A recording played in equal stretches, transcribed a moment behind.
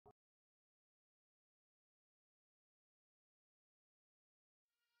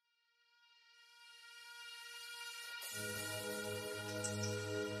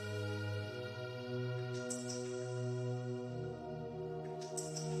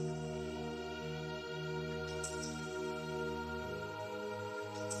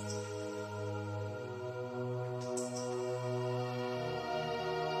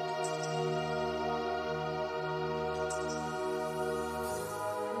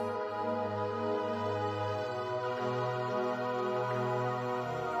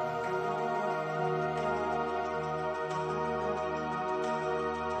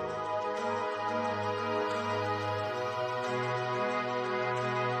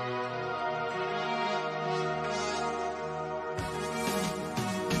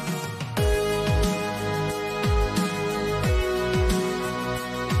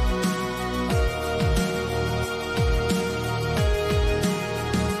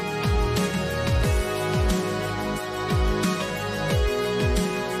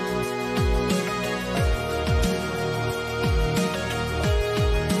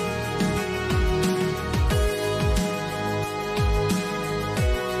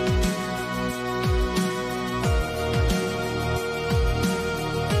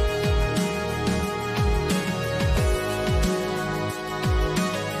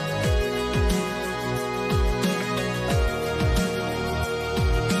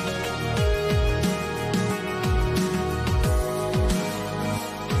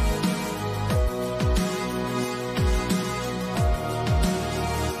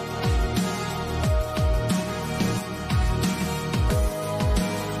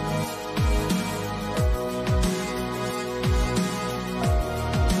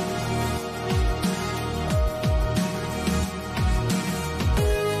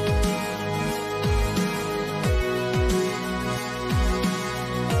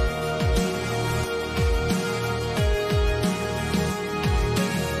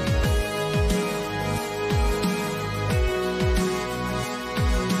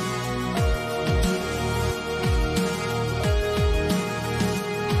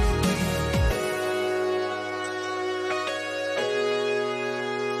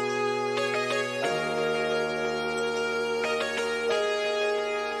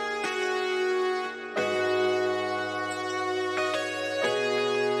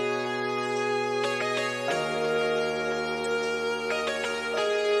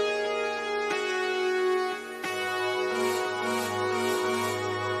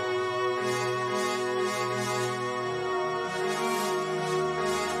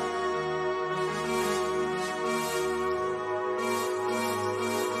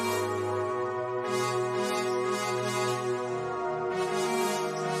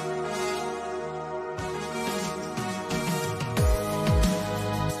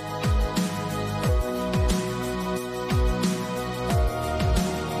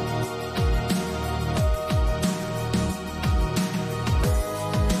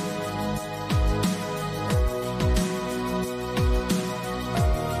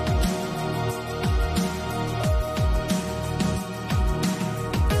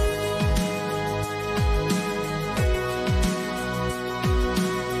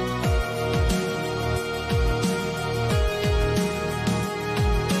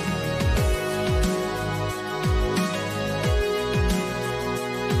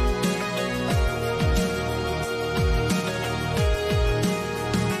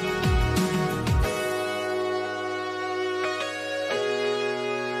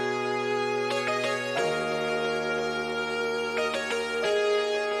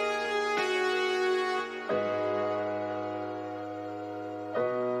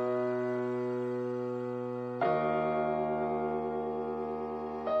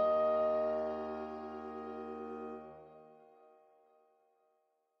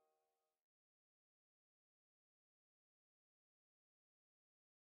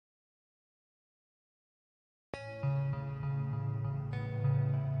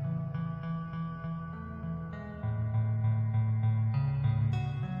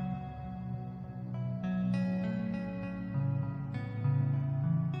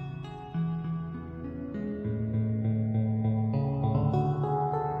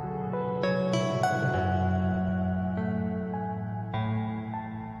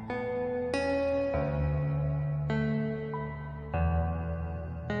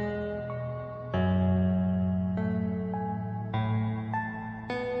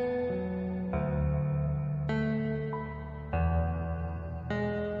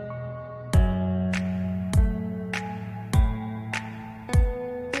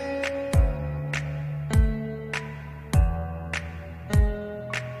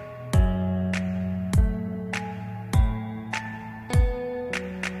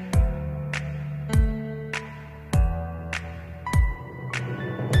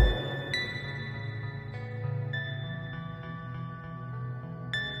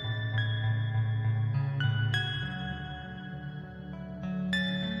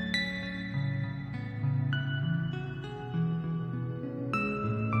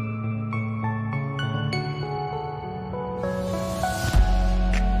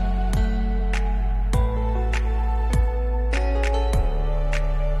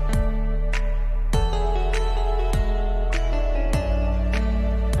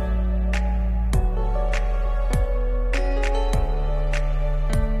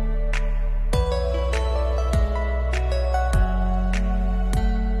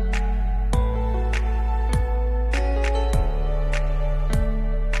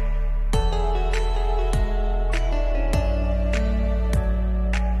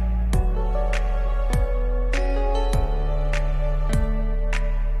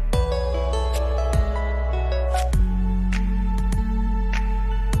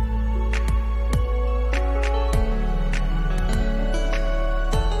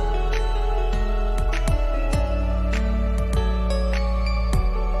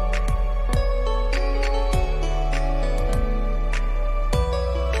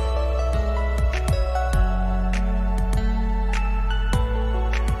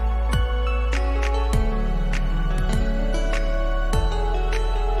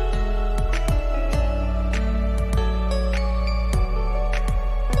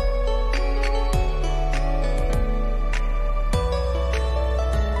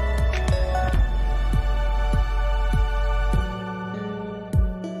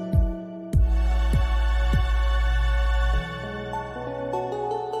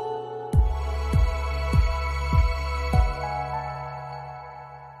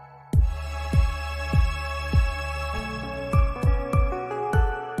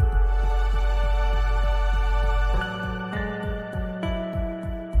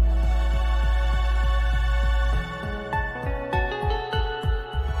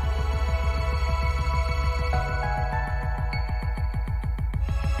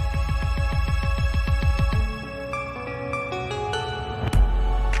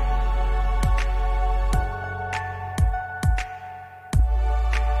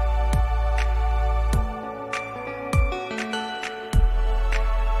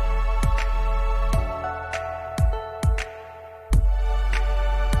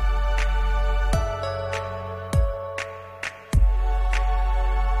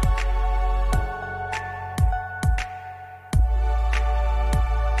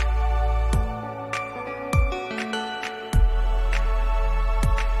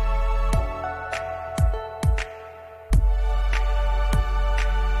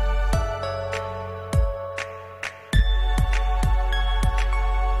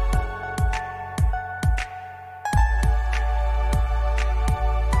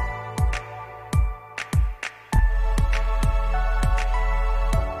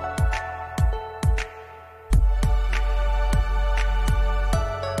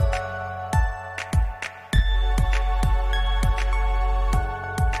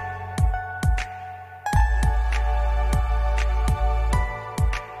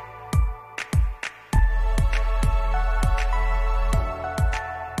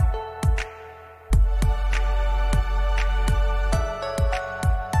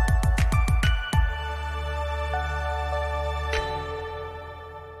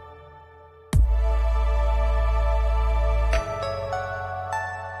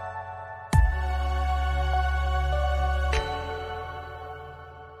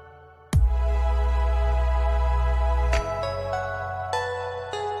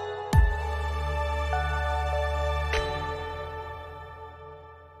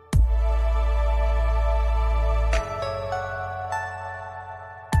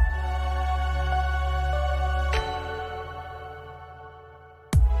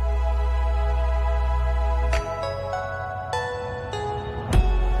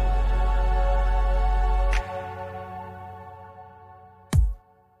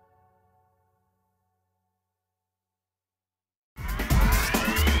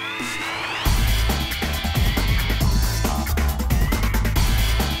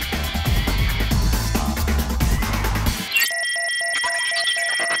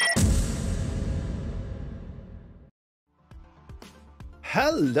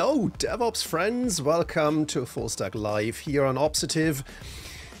Hello DevOps friends, welcome to Full Stack Live here on Opsitive.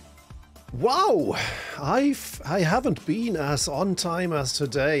 Wow, I haven't been as on time as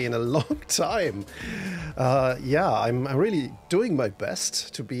today in a long time. Yeah, I'm really doing my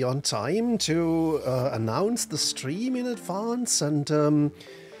best to be on time, to announce the stream in advance, and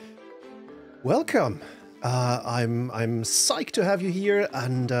welcome. I'm psyched to have you here,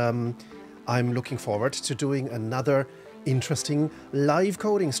 and I'm looking forward to doing another interesting live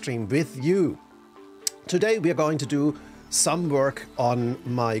coding stream with you. Today we are going to do some work on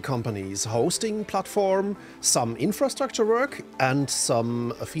my company's hosting platform, some infrastructure work, and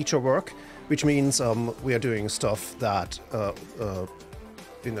some feature work, which means we are doing stuff that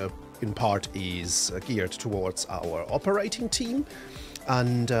in part is geared towards our operating team,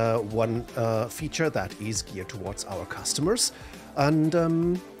 and one feature that is geared towards our customers.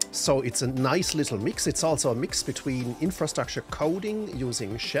 And so it's a nice little mix. It's also a mix between infrastructure coding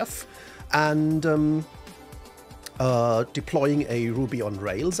using Chef and deploying a Ruby on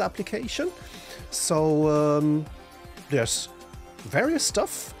Rails application. So there's various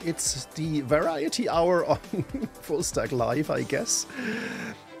stuff. It's the variety hour on Full Stack Live, I guess.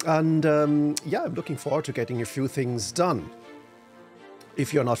 And yeah, I'm looking forward to getting a few things done.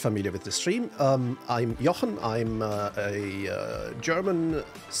 If you're not familiar with the stream, I'm Jochen. I'm a German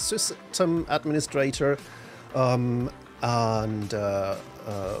system administrator and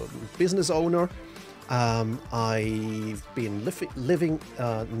business owner. I've been living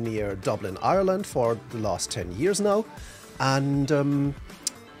near Dublin, Ireland for the last 10 years now, and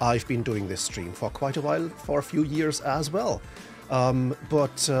I've been doing this stream for quite a while, for a few years as well.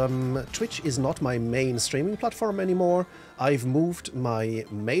 But Twitch is not my main streaming platform anymore. I've moved my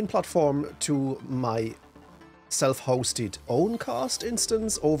main platform to my self-hosted Owncast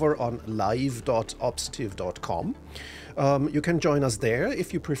instance over on live.opsitive.com. You can join us there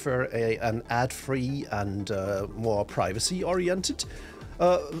if you prefer an ad-free and more privacy-oriented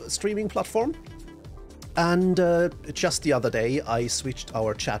streaming platform. And just the other day, I switched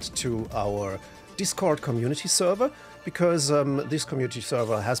our chat to our Discord community server, because this community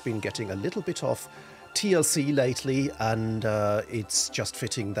server has been getting a little bit of TLC lately, and it's just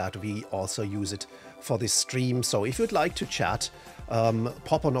fitting that we also use it for this stream. So if you'd like to chat,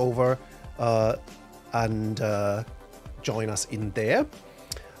 pop on over and join us in there.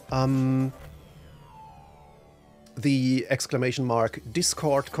 The ~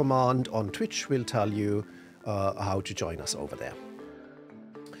 Discord command on Twitch will tell you how to join us over there.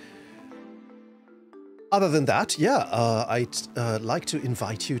 Other than that, yeah, I'd like to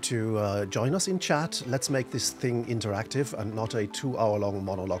invite you to join us in chat. Let's make this thing interactive and not a 2-hour-long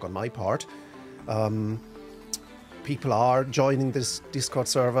monologue on my part. People are joining this Discord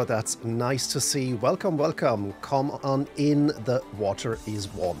server. That's nice to see. Welcome, welcome. Come on in. The water is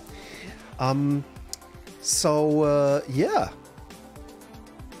warm. Yeah.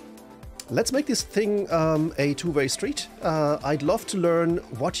 Let's make this thing a two-way street. I'd love to learn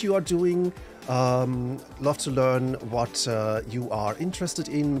what you are doing. Love to learn what you are interested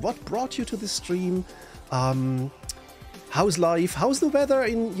in, what brought you to this stream, how's life, how's the weather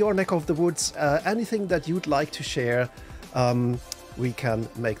in your neck of the woods, anything that you'd like to share, we can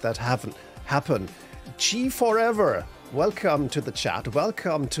make that happen. G Forever, welcome to the chat,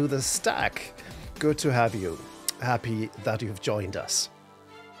 welcome to the stack, good to have you, happy that you've joined us.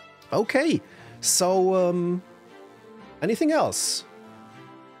 Okay, so anything else?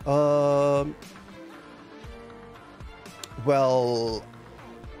 Well,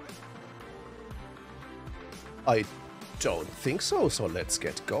 I don't think so, so let's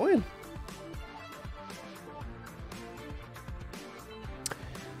get going.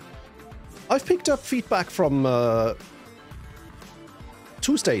 I've picked up feedback from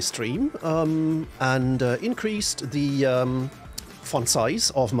Tuesday's stream and increased the font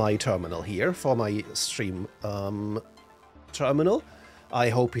size of my terminal here for my stream terminal. I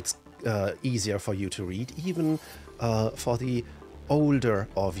hope it's easier for you to read, even for the older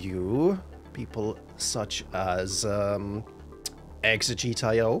of you, people such as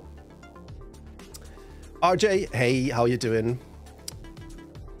Exegete.io. RJ, hey, how you doing?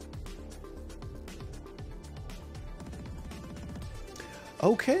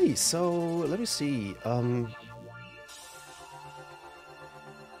 Okay, so let me see.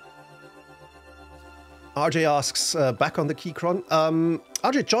 RJ asks, back on the Keychron.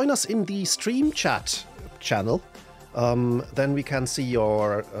 RJ, join us in the stream chat channel. Then we can see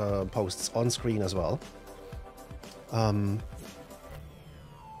your posts on screen as well.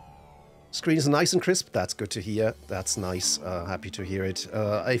 Screen is nice and crisp. That's good to hear. That's nice. Happy to hear it.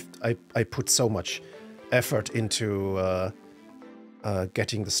 I put so much effort into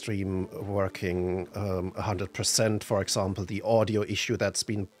getting the stream working 100%. For example, the audio issue that's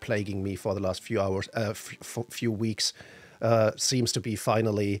been plaguing me for the last few hours, few weeks, seems to be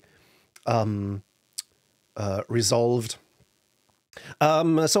finally resolved.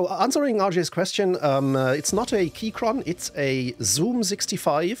 So answering RJ's question, it's not a Keychron, it's a Zoom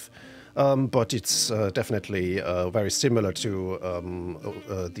 65, but it's definitely very similar to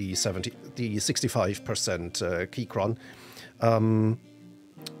the 65% Keychron.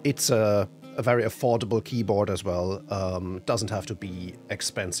 It's a very affordable keyboard as well. Doesn't have to be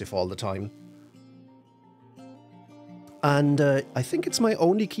expensive all the time. And I think it's my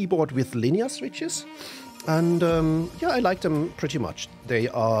only keyboard with linear switches. And yeah, I like them pretty much. They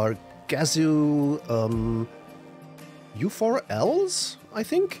are Gazoo U4Ls, I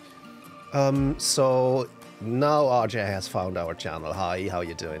think. So now RJ has found our channel. Hi, how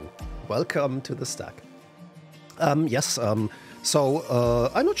you doing? Welcome to the stack. Yes, so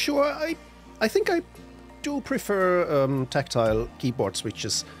I'm not sure. I think I do prefer tactile keyboard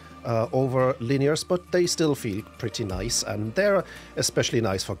switches over linears, but they still feel pretty nice, and they're especially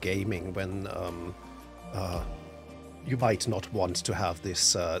nice for gaming when you might not want to have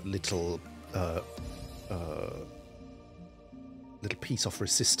this little piece of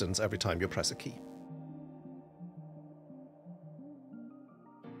resistance every time you press a key.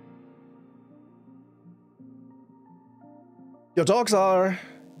 Your dogs are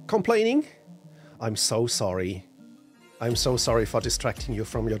complaining? I'm so sorry. I'm so sorry for distracting you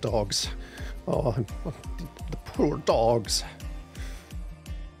from your dogs. Oh, the poor dogs.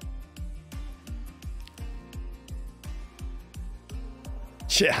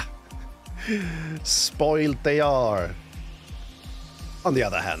 Yeah, spoiled they are. On the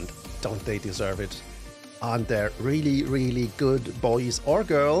other hand, don't they deserve it? Aren't they really, really good boys or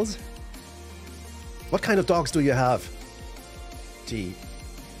girls? What kind of dogs do you have? Gee,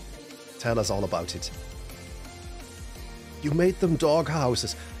 tell us all about it. You made them dog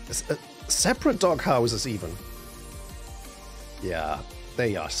houses, separate dog houses even. Yeah,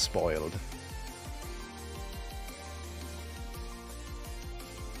 they are spoiled.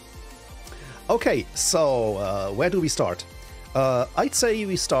 Okay, so where do we start? I'd say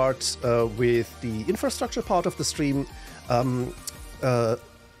we start with the infrastructure part of the stream.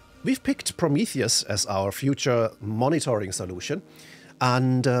 We've picked Prometheus as our future monitoring solution,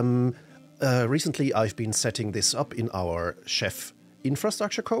 and recently I've been setting this up in our Chef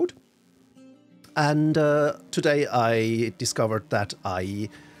infrastructure code. And today I discovered that I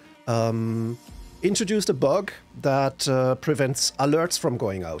introduced a bug that prevents alerts from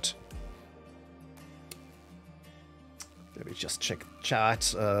going out. Let me just check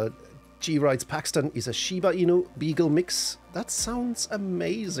chat. G writes, Paxton is a Shiba Inu Beagle mix. That sounds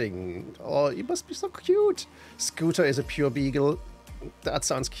amazing. Oh, it must be so cute. Scooter is a pure Beagle. That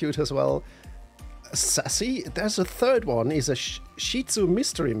sounds cute as well. Sassy, there's a third one, is a Shih Tzu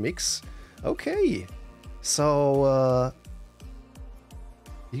mystery mix. Okay, so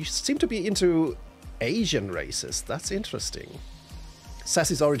you seem to be into Asian races. That's interesting.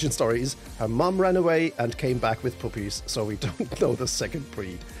 Sassy's origin story is her mom ran away and came back with puppies, so we don't know the second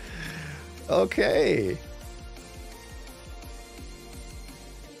breed. Okay.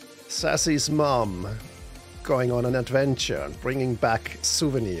 Sassy's mom going on an adventure and bringing back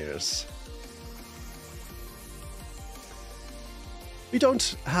souvenirs. We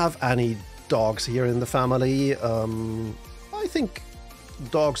don't have any dogs here in the family. I think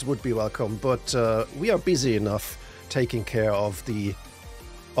dogs would be welcome, but we are busy enough taking care of the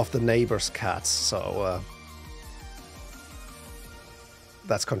neighbor's cats, so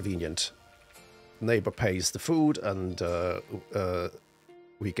that's convenient. Neighbor pays the food, and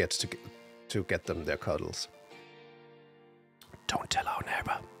we get to get them their cuddles. Don't tell our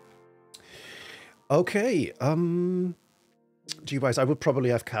neighbor. Okay, gee whiz, I would probably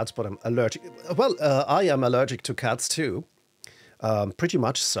have cats, but I'm allergic. Well, I am allergic to cats too, pretty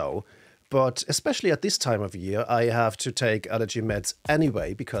much so. But especially at this time of year, I have to take allergy meds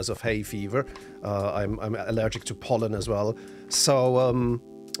anyway because of hay fever. I'm allergic to pollen as well. So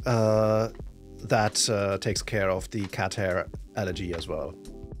that takes care of the cat hair allergy as well.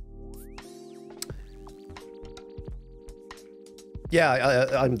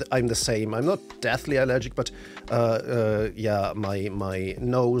 Yeah, I'm the same. I'm not deathly allergic, but yeah, my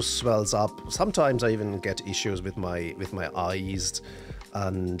nose swells up. Sometimes I even get issues with my eyes,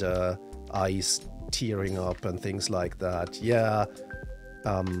 and eyes tearing up and things like that. Yeah.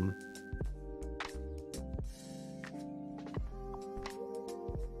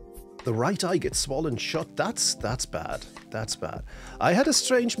 The right eye gets swollen shut. That's bad. That's bad. I had a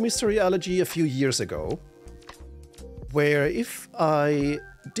strange mystery allergy a few years ago where if I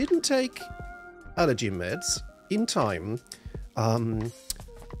didn't take allergy meds in time,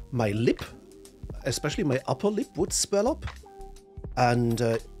 my lip, especially my upper lip, would swell up, and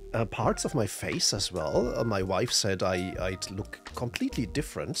parts of my face as well. My wife said I'd look completely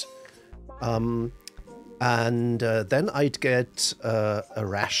different, and then I'd get a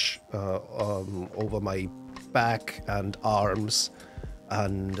rash over my back and arms,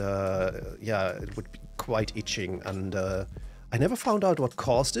 and yeah, it would be quite itching, and I never found out what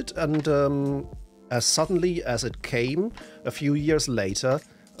caused it, and as suddenly as it came a few years later,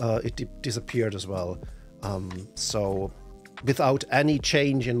 it disappeared as well. So without any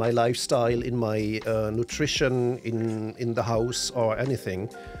change in my lifestyle, in my nutrition, in the house or anything,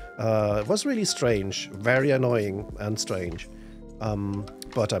 it was really strange, very annoying and strange,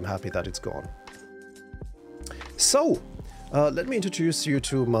 but I'm happy that it's gone. So let me introduce you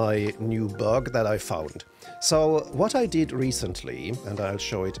to my new bug that I found. So what I did recently, and I'll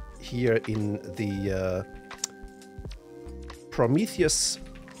show it here in the Prometheus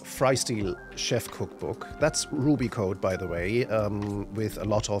Freestyle Chef Cookbook. That's Ruby code, by the way, with a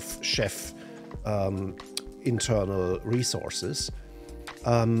lot of chef internal resources.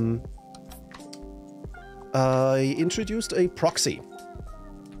 I introduced a proxy,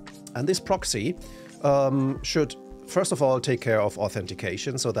 and this proxy should first of all take care of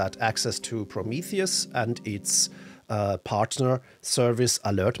authentication so that access to Prometheus and its partner service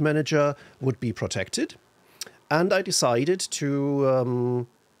Alertmanager would be protected. And I decided to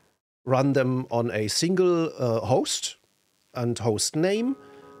run them on a single host and host name,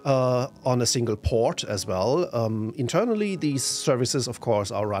 on a single port as well. Internally, these services, of course,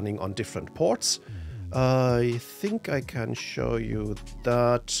 are running on different ports. I think I can show you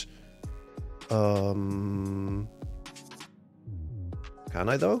that. Can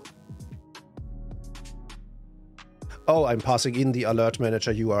I, though? Oh, I'm passing in the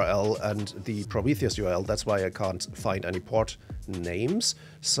Alertmanager URL and the Prometheus URL. That's why I can't find any port names.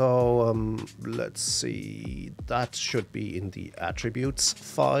 So let's see. That should be in the attributes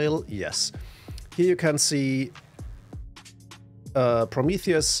file. Yes. Here you can see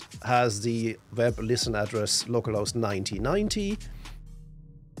Prometheus has the web listen address localhost 9090.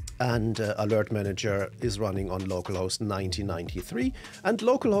 And Alertmanager is running on localhost 9093. And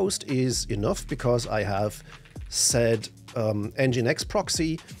localhost is enough because I have said Nginx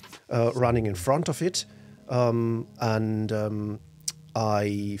proxy running in front of it. And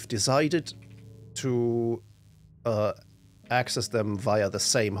I've decided to access them via the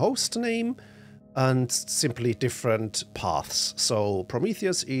same host name and simply different paths. So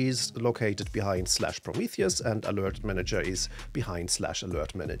Prometheus is located behind /Prometheus and Alertmanager is behind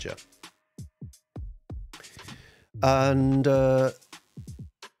 /Alertmanager. And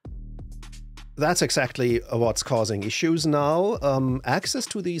that's exactly what's causing issues now. Access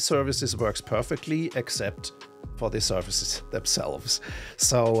to these services works perfectly, except for the services themselves.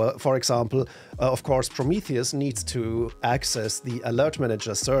 So, for example, of course, Prometheus needs to access the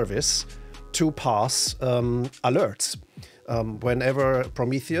Alertmanager service to pass alerts. Whenever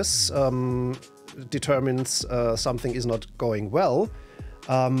Prometheus determines something is not going well,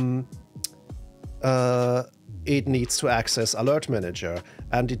 it needs to access Alertmanager,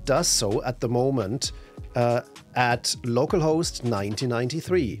 and it does so at the moment at localhost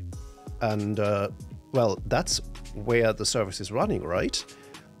 9093. And well, that's where the service is running, right?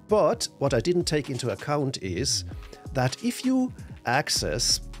 But what I didn't take into account is that if you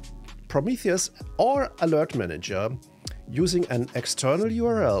access Prometheus or Alertmanager using an external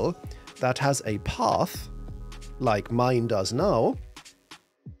URL that has a path, like mine does now,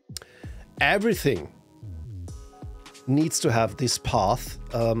 everything needs to have this path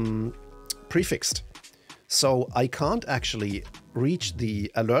prefixed. So I can't actually reach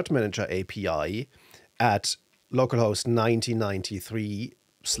the Alertmanager API at localhost 9093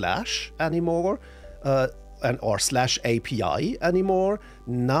 / anymore, or /API anymore.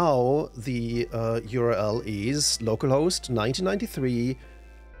 Now the URL is localhost 9093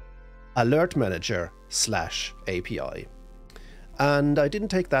 Alertmanager /API. And I didn't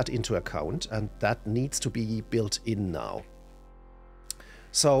take that into account, and that needs to be built in now.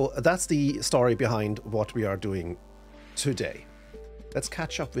 So that's the story behind what we are doing today. Let's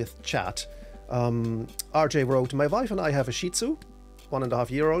catch up with chat. RJ wrote, "My wife and I have a Shih Tzu,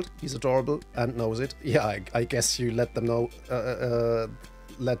 1.5-year-old. He's adorable and knows it." Yeah, I guess you let them know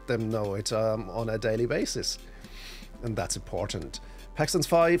it on a daily basis, and that's important. Paxton's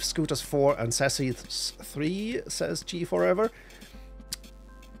 5, Scooters 4, and Sassy 3, says G Forever.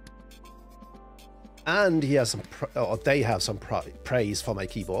 And he has some, they have some praise for my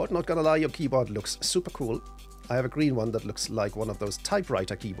keyboard. Not gonna lie, your keyboard looks super cool. I have a green one that looks like one of those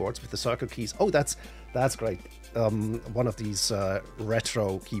typewriter keyboards with the circle keys. Oh, that's great. One of these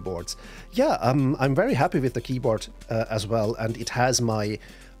retro keyboards. Yeah, I'm very happy with the keyboard as well, and it has my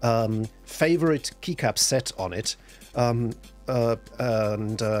favorite keycap set on it.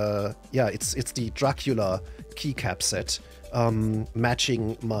 Yeah, it's the Dracula keycap set,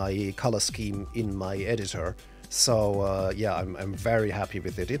 matching my color scheme in my editor. So yeah, I'm very happy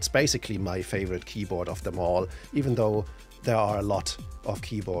with it. It's basically my favorite keyboard of them all, even though there are a lot of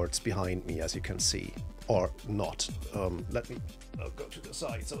keyboards behind me, as you can see. Or not. Let me go to the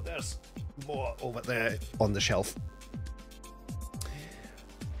side. So there's more over there on the shelf.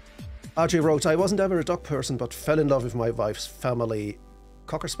 RJ wrote, I wasn't ever a dog person, but fell in love with my wife's family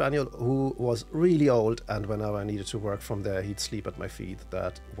Cocker Spaniel, who was really old, and whenever I needed to work from there, he'd sleep at my feet.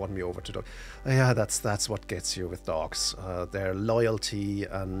 That won me over to dog. Yeah, that's what gets you with dogs. Their loyalty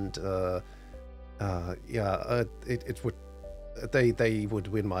and yeah, it would they would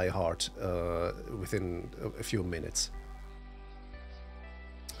win my heart within a few minutes.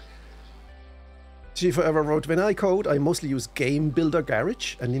 G Forever wrote, when I code, I mostly use Game Builder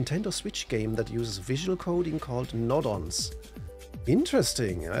Garage, a Nintendo Switch game that uses visual coding called Nod-ons.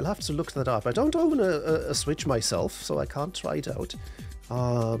 Interesting. I'll have to look that up. I don't own a Switch myself, so I can't try it out.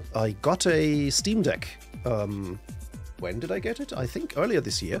 I got a Steam Deck. When did I get it? I think earlier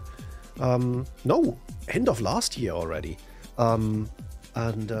this year. No, end of last year already. And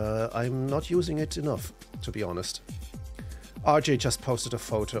I'm not using it enough, to be honest. RJ just posted a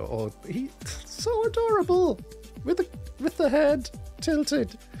photo. Oh, he's so adorable with the head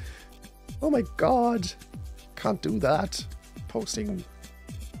tilted. Oh my god, can't do that. Posting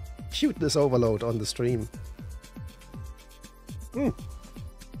cuteness overload on the stream.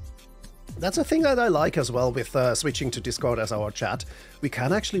 That's a thing that I like as well with switching to Discord as our chat. We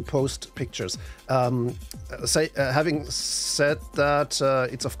can actually post pictures. Having said that,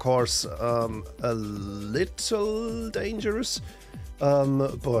 it's of course a little dangerous,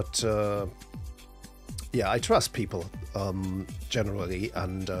 but yeah, I trust people generally,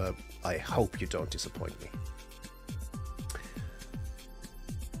 and I hope you don't disappoint me.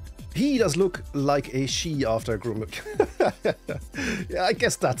 He does look like a she after grooming. Yeah, I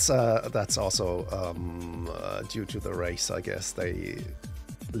guess that's also due to the race. I guess they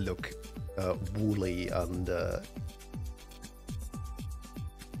look woolly and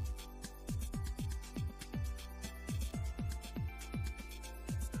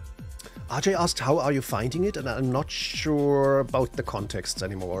RJ asked, how are you finding it? And I'm not sure about the context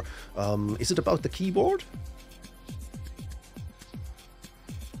anymore. Is it about the keyboard?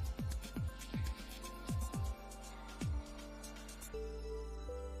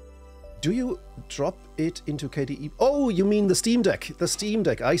 Do you drop it into KDE? Oh, you mean the Steam Deck. The Steam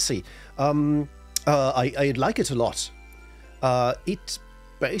Deck, I see. I like it a lot. It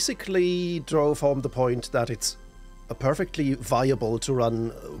basically drove home the point that it's perfectly viable to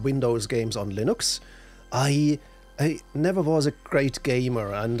run Windows games on Linux. I never was a great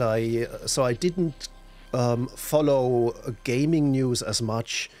gamer, and so I didn't follow gaming news as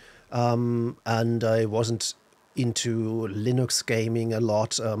much, and I wasn't into Linux gaming a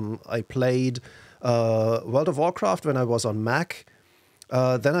lot. I played World of Warcraft when I was on Mac.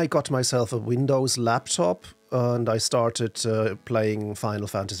 Then I got myself a Windows laptop, and I started playing Final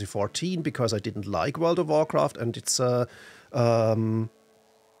Fantasy XIV because I didn't like World of Warcraft and it's and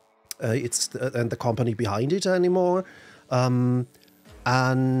the company behind it anymore. And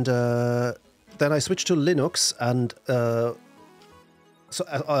then I switched to Linux and so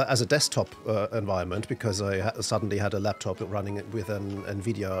as a desktop environment, because I suddenly had a laptop running with an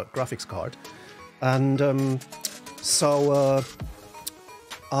NVIDIA graphics card. And so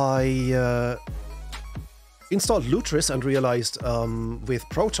I installed Lutris and realized with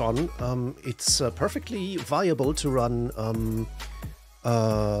Proton it's perfectly viable to run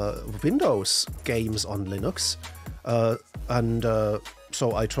Windows games on Linux.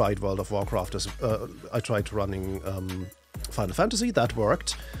 So I tried World of Warcraft as I tried running Final Fantasy. That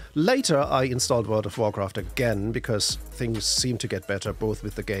worked. Later I installed World of Warcraft again because things seemed to get better both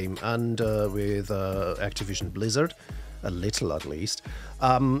with the game and with Activision Blizzard, a little at least.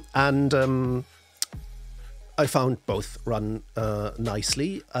 I found both run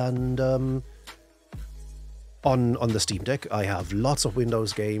nicely, and on the Steam Deck I have lots of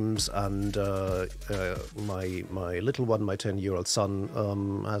Windows games, and my little one, my 10-year-old son,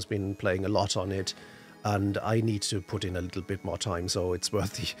 has been playing a lot on it, and I need to put in a little bit more time, so it's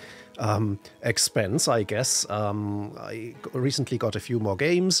worth the expense, I guess. I recently got a few more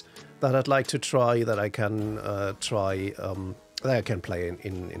games that I'd like to try, that I can that I can play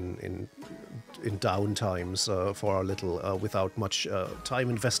in in downtimes for a little without much time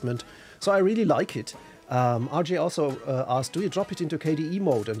investment. So I really like it. RJ also asked, do you drop it into KDE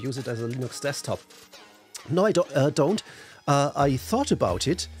mode and use it as a Linux desktop? No, I don't. I thought about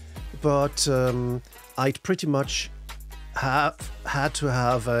it, but I'd pretty much had to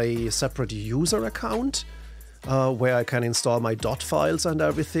have a separate user account where I can install my .dot files and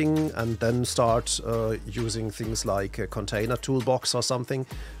everything, and then start using things like a container toolbox or something.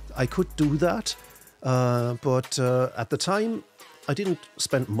 I could do that, but at the time I didn't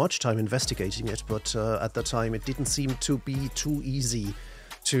spend much time investigating it, but at the time it didn't seem to be too easy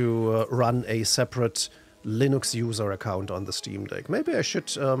to run a separate Linux user account on the Steam Deck. Maybe I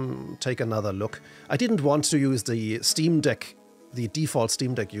should take another look. I didn't want to use the Steam Deck, the default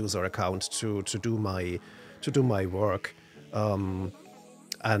Steam Deck user account to do my work, and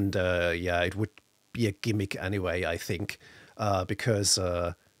yeah, it would be a gimmick anyway, I think, because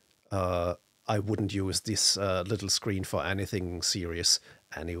I wouldn't use this little screen for anything serious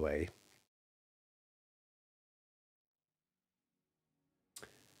anyway.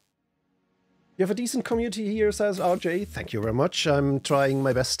 You have a decent community here, says RJ. Thank you very much. I'm trying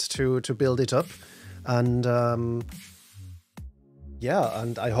my best to build it up, and yeah,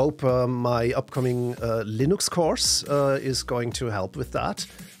 and I hope my upcoming Linux course is going to help with that.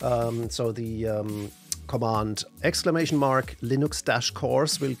 So the command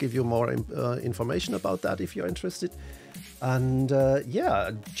 !Linux-course will give you more information about that if you're interested. And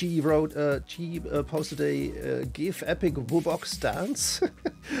yeah, G posted a GIF epic Woobox dance.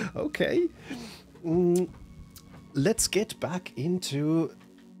 Okay. Let's get back into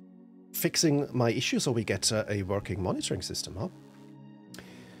fixing my issue so we get a working monitoring system, huh?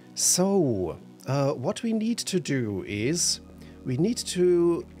 So, what we need to do is we need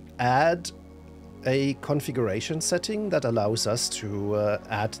to add a configuration setting that allows us to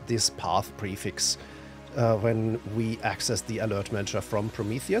add this path prefix when we access the Alertmanager from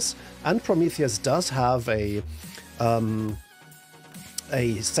Prometheus. And Prometheus does have a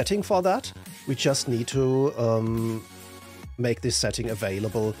setting for that. We just need to make this setting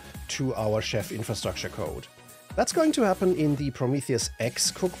available to our Chef infrastructure code. That's going to happen in the Prometheus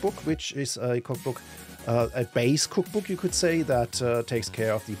X cookbook, which is a cookbook, a base cookbook, you could say, that takes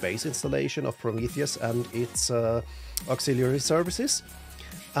care of the base installation of Prometheus and its auxiliary services.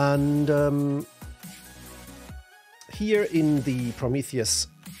 And here in the Prometheus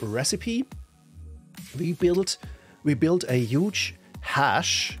recipe, we built a huge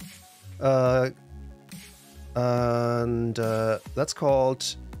hash, and that's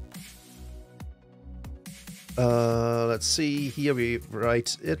called. Let's see, here we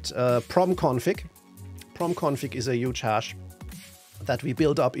write it, promconfig. Promconfig is a huge hash that we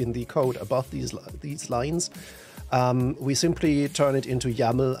build up in the code above these lines. We simply turn it into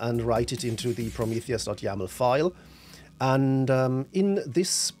YAML and write it into the prometheus.yaml file. And in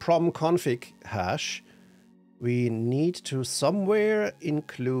this promconfig hash, we need to somewhere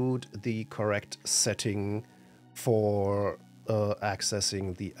include the correct setting for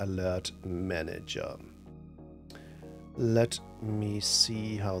accessing the Alertmanager. Let me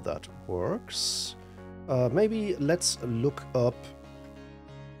see how that works. Maybe let's look up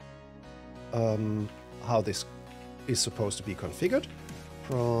how this is supposed to be configured.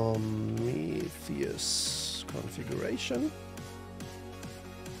 Prometheus configuration.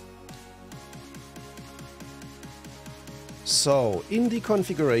 So, in the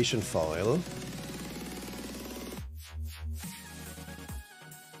configuration file,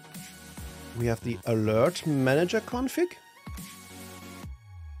 we have the Alertmanager config,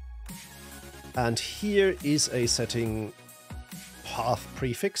 and here is a setting path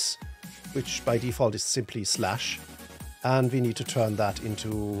prefix, which by default is simply /, and we need to turn that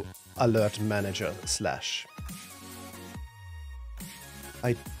into Alertmanager /.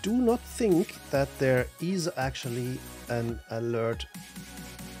 I do not think that there is actually an Alertmanager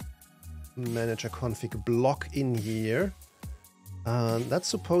config block in here. That's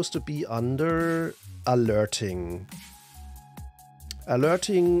supposed to be under alerting.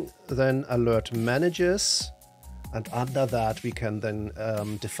 Alerting, then alert managers, and under that we can then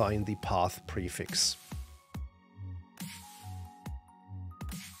define the path prefix.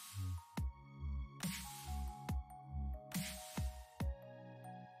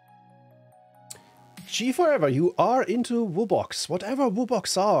 Gee, forever, you are into Woobox. Whatever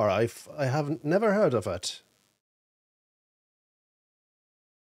Woobox are, I haven't never heard of it.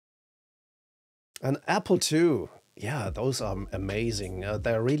 An Apple II. Yeah, those are amazing.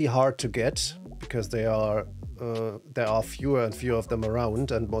 They're really hard to get because there are fewer and fewer of them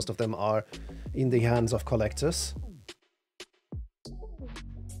around, and most of them are in the hands of collectors.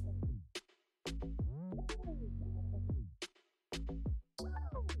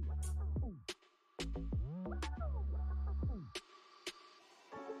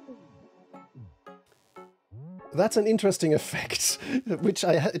 That's an interesting effect, which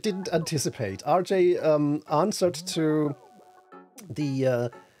I didn't anticipate. RJ answered to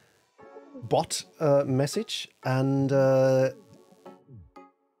the bot message, and now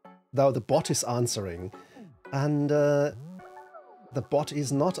the bot is answering, and the bot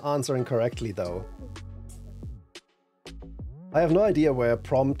is not answering correctly, though. I have no idea where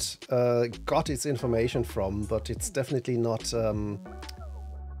Prompt got its information from, but it's definitely not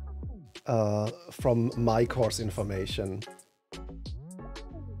from my course information.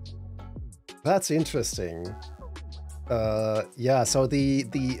 That's interesting. Yeah, so the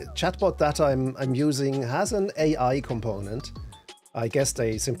chatbot that I'm using has an AI component. I guess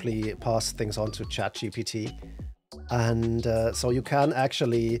they simply pass things on to ChatGPT, and so you can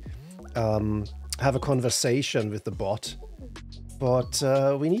actually have a conversation with the bot. But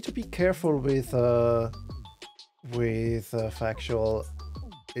we need to be careful with factual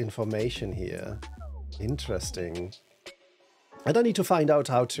information here. Interesting. And I need to find out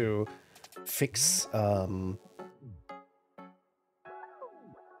how to fix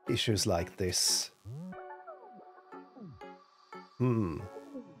issues like this.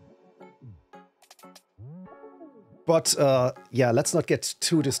 But yeah, let's not get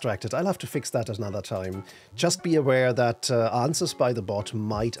too distracted. I'll have to fix that another time. Just be aware that answers by the bot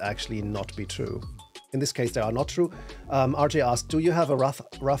might actually not be true. In this case, they are not true. RJ asked, do you have a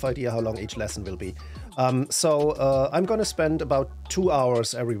rough idea how long each lesson will be? So I'm going to spend about 2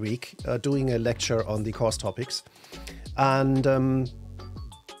 hours every week doing a lecture on the course topics. And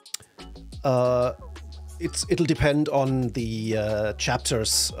it'll depend on the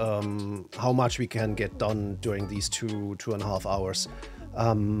chapters, how much we can get done during these 2.5 hours.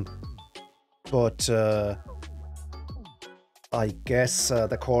 But I guess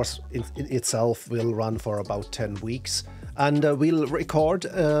the course in itself will run for about 10 weeks. And we'll record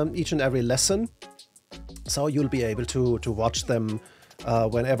each and every lesson, so you'll be able to watch them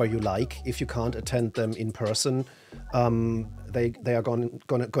whenever you like. If you can't attend them in person, they are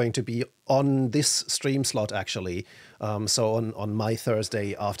going to be on this stream slot, actually, so on my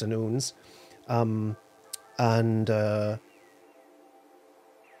Thursday afternoons,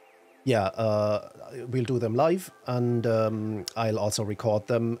 yeah, we'll do them live, and I'll also record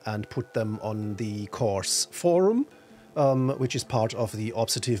them and put them on the course forum, which is part of the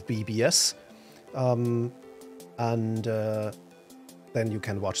Obsitive BBS, and then you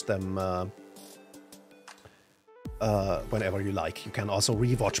can watch them whenever you like. You can also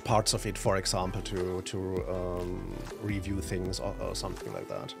rewatch parts of it, for example, to review things or something like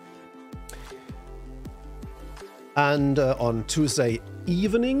that. And on Tuesday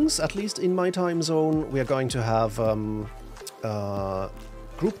evenings, at least in my time zone, we are going to have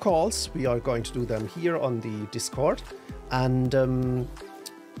group calls. We are going to do them here on the Discord, and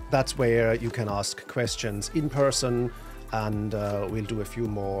that's where you can ask questions in person, and we'll do a few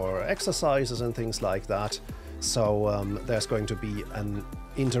more exercises and things like that. So there's going to be an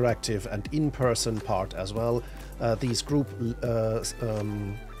interactive and in-person part as well. These group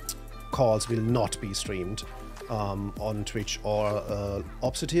calls will not be streamed on Twitch or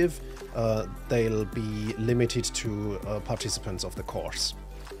Obsitive. They'll be limited to participants of the course.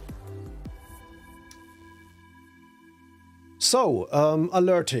 So,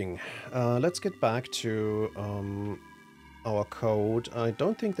 alerting. Let's get back to our code. I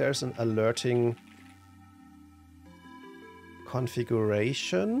don't think there's an alerting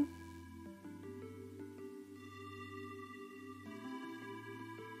configuration.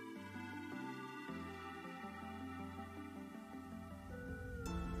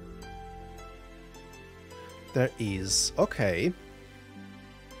 There is. Okay.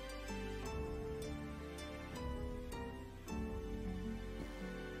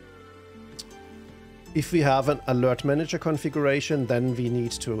 If we have an Alertmanager configuration, then we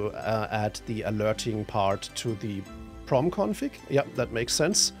need to add the alerting part to the prom config. Yep, that makes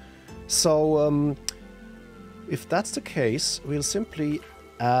sense. So if that's the case, we'll simply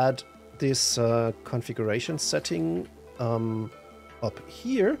add this configuration setting up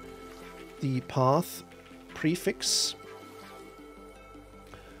here, the path prefix,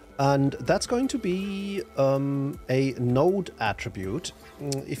 and that's going to be a node attribute.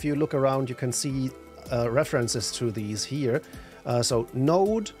 If you look around, you can see references to these here. So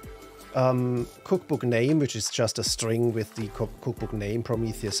node cookbook name, which is just a string with the cookbook name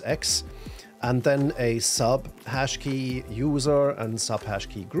Prometheus X, and then a sub hash key user and sub hash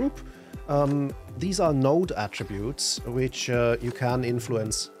key group. These are node attributes which you can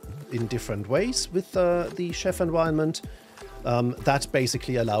influence in different ways with the chef environment. That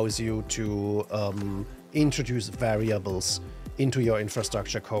basically allows you to introduce variables into your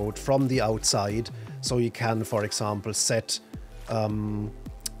infrastructure code from the outside. So you can, for example, set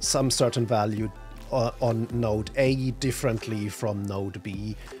some certain value on node A differently from node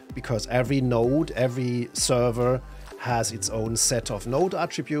B, because every node, every server has its own set of node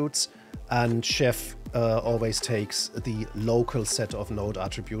attributes, and Chef always takes the local set of node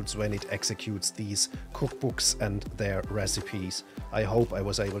attributes when it executes these cookbooks and their recipes. I hope I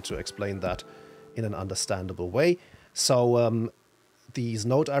was able to explain that in an understandable way. So these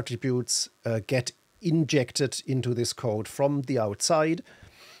node attributes get injected into this code from the outside.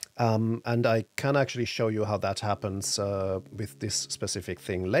 And I can actually show you how that happens with this specific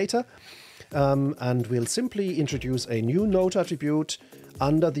thing later. And we'll simply introduce a new node attribute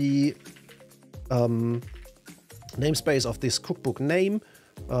under the namespace of this cookbook name,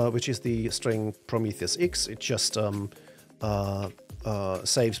 which is the string Prometheus X. It just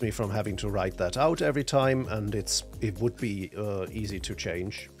saves me from having to write that out every time, and it would be easy to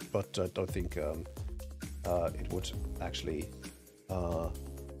change, but I don't think it would actually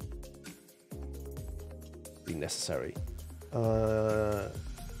be necessary.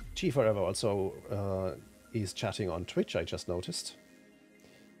 G Forever also is chatting on Twitch, I just noticed.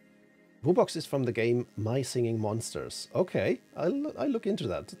 Woobox is from the game My Singing Monsters. Okay, I'll look into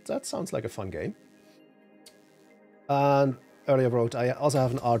that. That sounds like a fun game. And earlier wrote, I also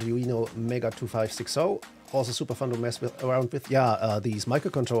have an Arduino Mega 2560. Also super fun to mess around with. Yeah, these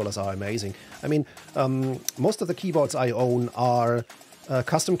microcontrollers are amazing. I mean, most of the keyboards I own are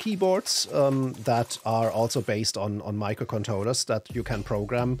custom keyboards that are also based on microcontrollers that you can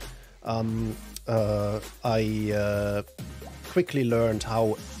program. I quickly learned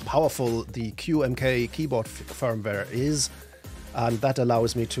how powerful the QMK keyboard firmware is, and that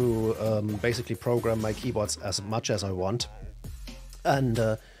allows me to basically program my keyboards as much as I want. And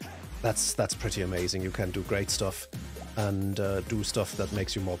that's pretty amazing. You can do great stuff and do stuff that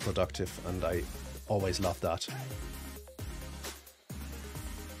makes you more productive, and I always love that.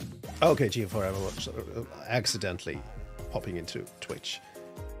 Okay, G Forever accidentally popping into Twitch.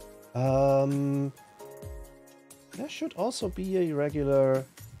 There should also be a regular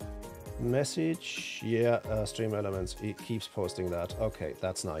message. Yeah, Stream Elements, it keeps posting that. Okay,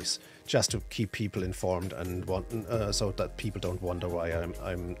 that's nice. Just to keep people informed and so that people don't wonder why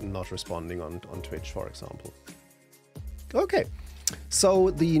I'm not responding on Twitch, for example. Okay, so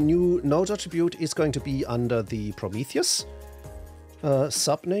the new node attribute is going to be under the Prometheus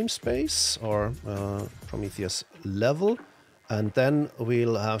sub namespace, or Prometheus level, and then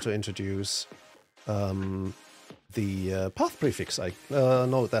we'll have to introduce the path prefix.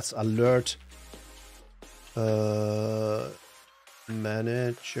 No, that's alert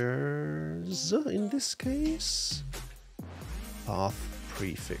managers in this case. Path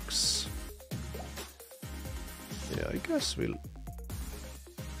prefix. Yeah, I guess we'll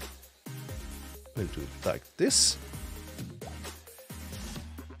do it like this.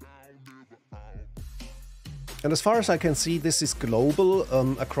 And as far as I can see, this is global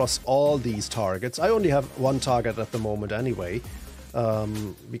across all these targets. I only have one target at the moment anyway.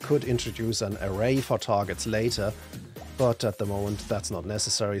 We could introduce an array for targets later, but at the moment that's not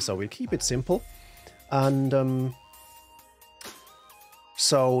necessary, so we'll keep it simple. And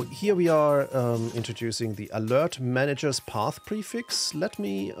so here we are introducing the Alertmanager's path prefix. Let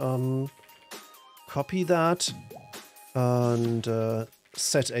me copy that and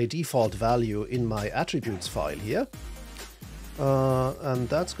set a default value in my attributes file here. And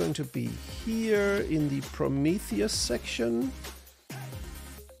that's going to be here in the Prometheus section.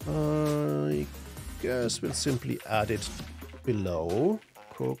 I guess we'll simply add it below.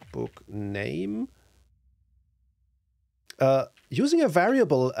 Cookbook name. Using a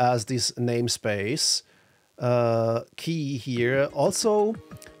variable as this namespace key here also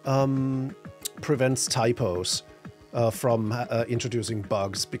prevents typos from introducing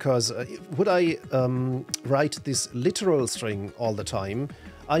bugs, because would I write this literal string all the time,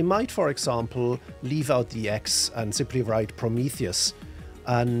 I might, for example, leave out the X and simply write Prometheus.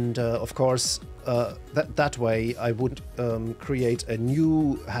 And of course, that way I would create a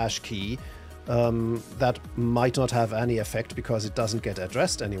new hash key that might not have any effect because it doesn't get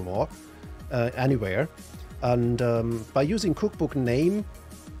addressed anymore, anywhere. And by using cookbook name,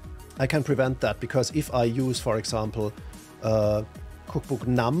 I can prevent that, because if I use, for example, cookbook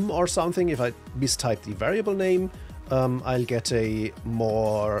num or something, if I mistype the variable name, I'll get a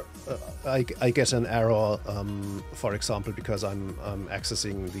more I get an error, for example, because I'm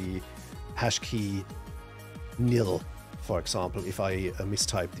accessing the hash key nil, for example, if I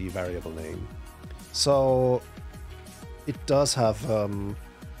mistype the variable name. So it does have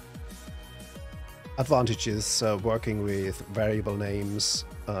advantages working with variable names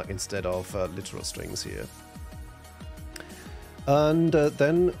instead of literal strings here. And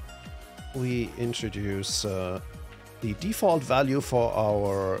then we introduce the default value for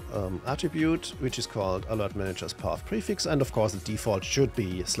our attribute, which is called Alertmanager's path prefix, and of course the default should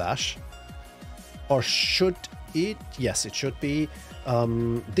be /. Or should it? Yes, it should be.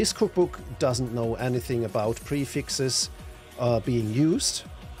 This cookbook doesn't know anything about prefixes being used,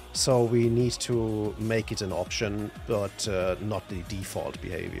 so we need to make it an option, but not the default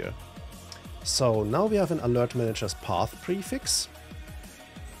behavior. So now we have an Alertmanager's path prefix.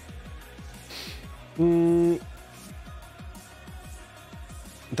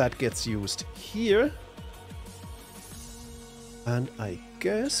 That gets used here. And I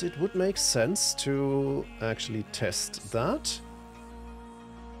guess it would make sense to actually test that.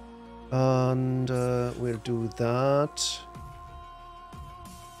 And we'll do that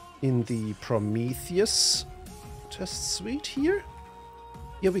in the Prometheus test suite here.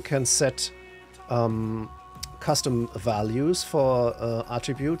 Here we can set custom values for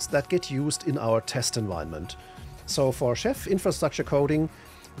attributes that get used in our test environment. So for Chef infrastructure coding,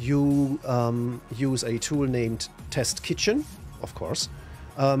 you use a tool named Test Kitchen, of course.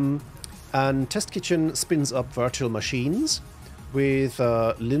 And Test Kitchen spins up virtual machines with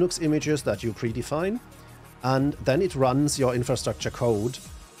Linux images that you predefine, and then it runs your infrastructure code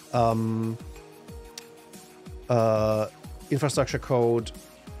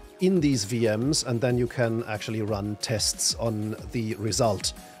in these VMs, and then you can actually run tests on the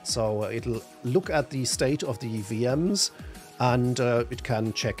result. So it'll look at the state of the VMs, and it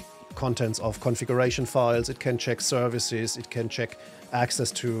can check contents of configuration files, it can check services, it can check access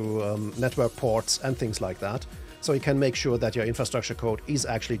to network ports and things like that. So you can make sure that your infrastructure code is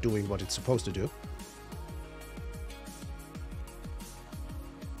actually doing what it's supposed to do.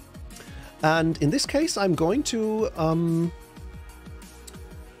 And in this case, I'm going to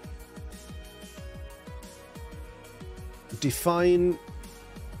define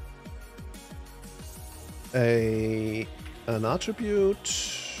an attribute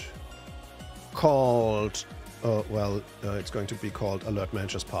called, it's going to be called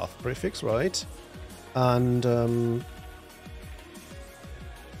Alertmanager's path prefix, right? And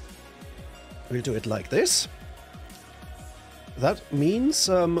we'll do it like this. That means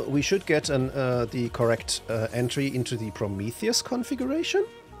we should get the correct entry into the Prometheus configuration.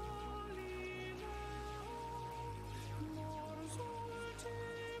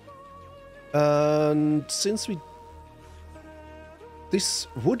 And since this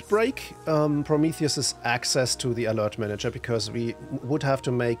would break Prometheus's access to the Alert Manager, because we would have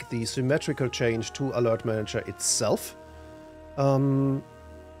to make the symmetrical change to Alert Manager itself.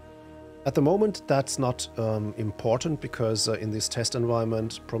 At the moment, that's not important, because in this test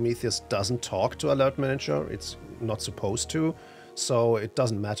environment, Prometheus doesn't talk to Alert Manager. It's not supposed to, so it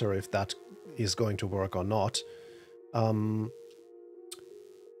doesn't matter if that is going to work or not.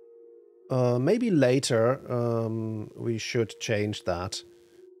 Maybe later we should change that.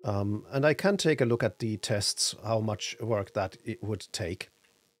 And I can take a look at the tests, how much work that it would take.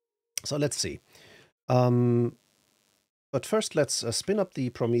 So let's see. But first, let's spin up the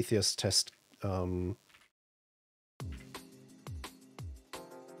Prometheus test.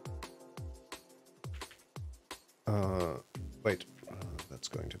 Wait, that's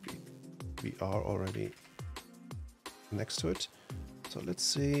going to be... We are already next to it. So let's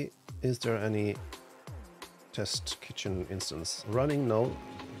see, is there any test kitchen instance running? No,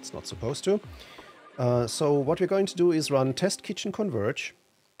 it's not supposed to. So what we're going to do is run test kitchen converge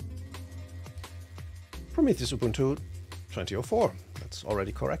Prometheus Ubuntu 2004. That's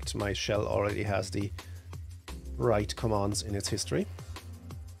already correct. My shell already has the right commands in its history.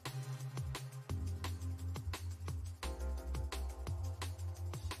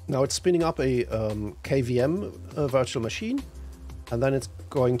 Now it's spinning up a KVM virtual machine, and then it's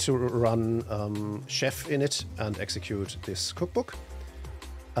going to run Chef in it and execute this cookbook.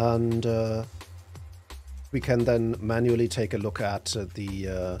 And we can then manually take a look at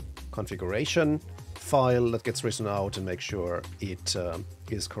the configuration file that gets written out and make sure it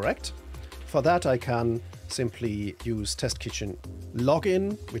is correct. For that, I can simply use Test Kitchen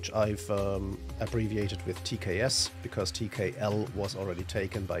login, which I've abbreviated with TKS because TKL was already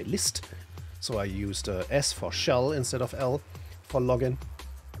taken by list. So I used S for shell instead of L for login.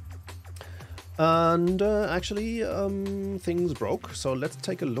 And actually things broke. So let's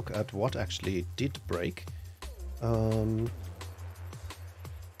take a look at what actually did break.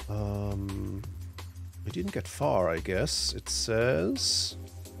 We didn't get far, I guess. It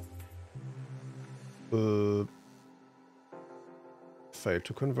failed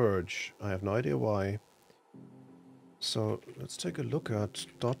to converge. I have no idea why. So let's take a look at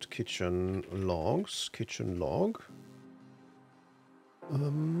 .kitchen logs. Kitchen log.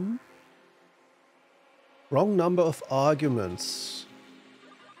 Wrong number of arguments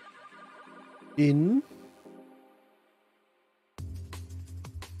in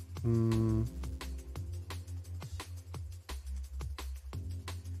in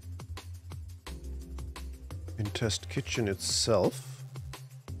test kitchen itself.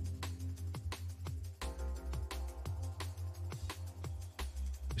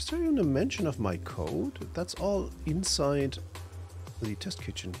 Is there even a mention of my code? That's all inside the test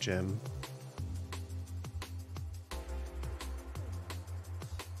kitchen gem.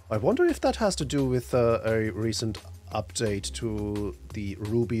 I wonder if that has to do with a recent update to the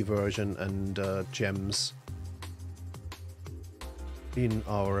Ruby version and gems in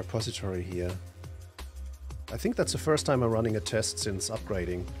our repository here. I think that's the first time I'm running a test since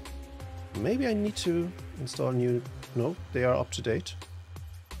upgrading. Maybe I need to install new... No, they are up to date.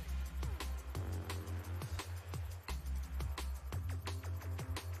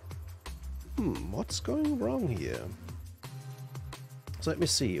 What's going wrong here? So let me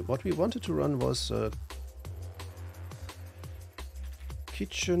see. What we wanted to run was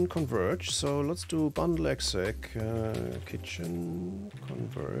kitchen converge. So let's do bundle exec kitchen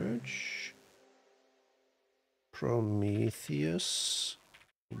converge Prometheus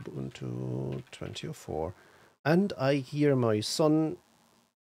Ubuntu 2004. And I hear my son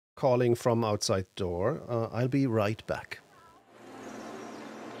calling from outside door. I'll be right back.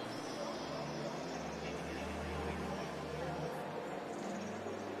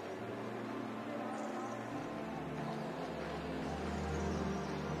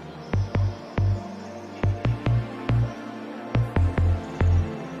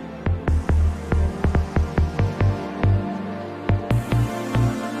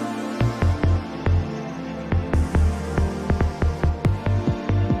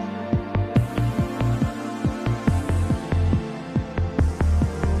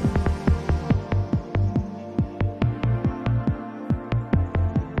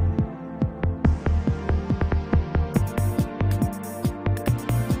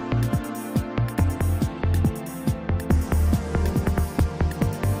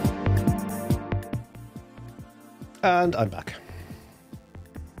 And I'm back.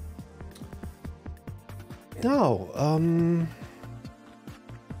 Now,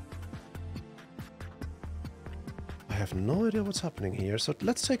 I have no idea what's happening here, so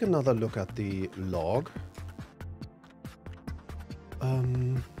let's take another look at the log.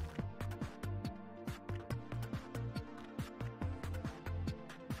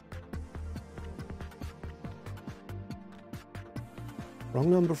 Wrong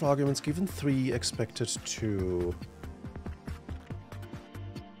number of arguments given 3, expected 2.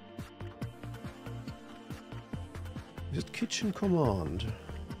 Is it kitchen command?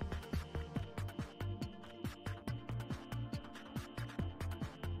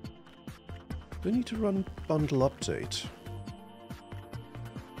 We need to run bundle update.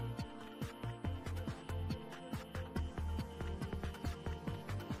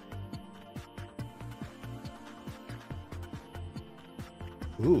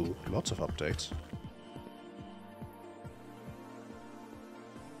 Ooh, lots of updates.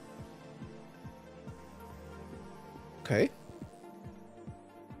 Okay.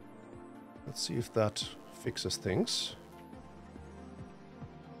 Let's see if that fixes things.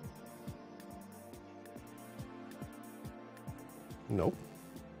 Nope.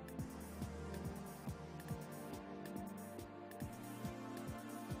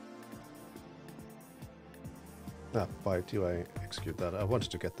 Why do I execute that? I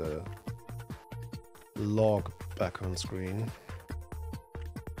wanted to get the log back on screen.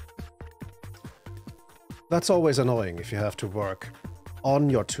 That's always annoying if you have to work on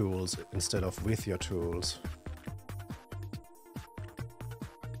your tools instead of with your tools.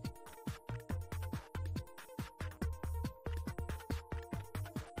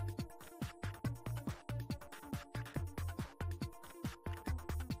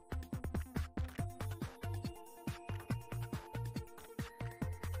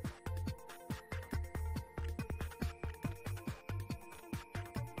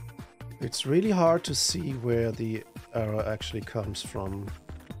 It's really hard to see where the error actually comes from.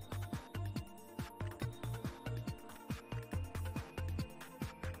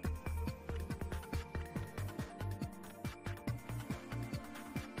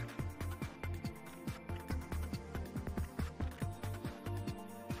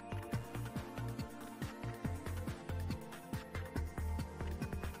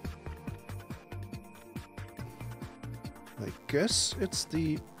 I guess it's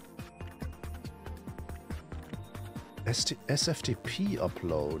the SFTP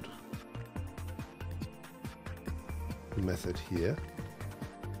upload method here.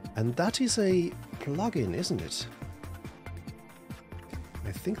 And that is a plugin, isn't it?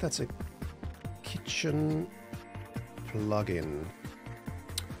 I think that's a kitchen plugin.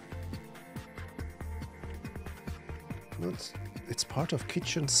 It's part of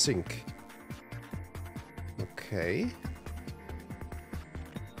kitchen sink. Okay.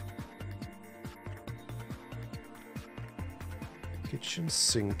 Kitchen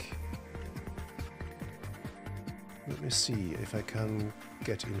sink. Let me see if I can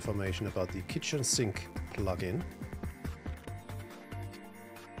get information about the kitchen sink plugin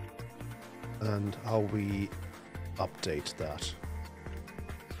and how we update that.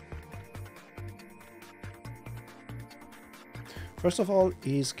 First of all,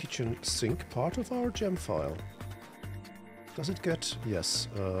 is kitchen sink part of our gem file? Does it get... Yes.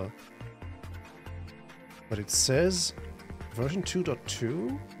 But it says version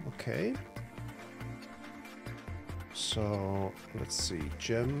 2.2. Okay. So, let's see.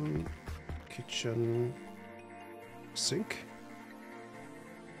 Gem kitchen sink.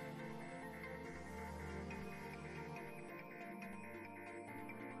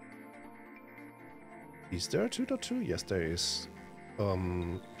 Is there 2.2? Yes, there is.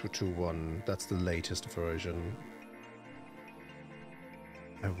 2.2.1. That's the latest version.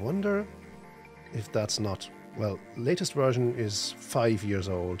 I wonder if that's not... Well, latest version is 5 years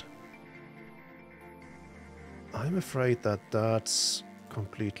old. I'm afraid that that's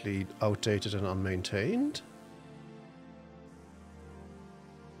completely outdated and unmaintained.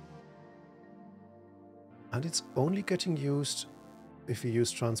 And it's only getting used if you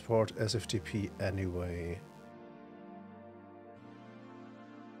use transport SFTP anyway.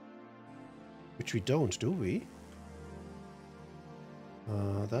 Which we don't, do we?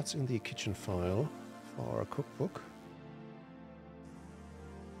 That's in the kitchen file for our cookbook.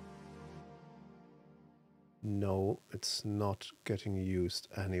 No, it's not getting used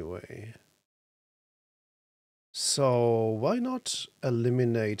anyway. So why not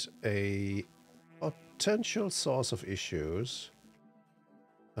eliminate a potential source of issues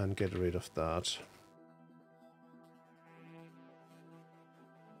and get rid of that?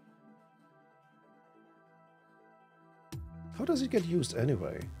 How does it get used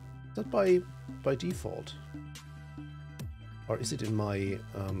anyway? Is that by default? Or is it in my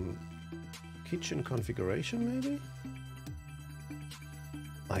kitchen configuration maybe?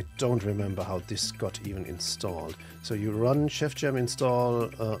 I don't remember how this got even installed. So you run chefgem install,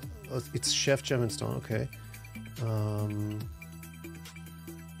 it's chefgem install, okay.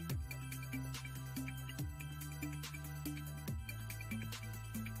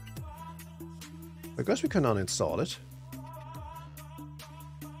 I guess we can uninstall it.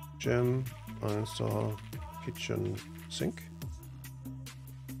 Gem, uninstall, kitchen sink.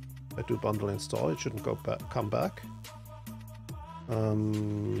 I do bundle install, it shouldn't go back, come back.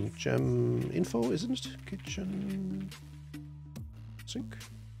 Gem info, isn't it? Kitchen sink.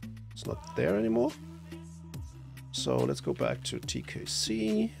 It's not there anymore. So let's go back to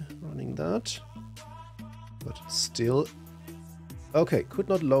TKC, running that. But still... Okay, could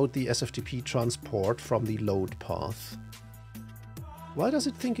not load the SFTP transport from the load path. Why does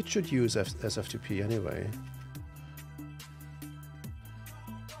it think it should use SFTP anyway?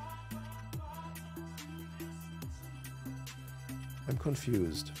 I'm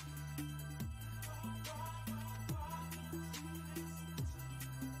confused.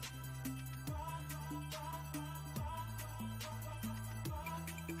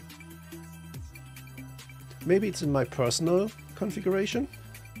 Maybe it's in my personal configuration,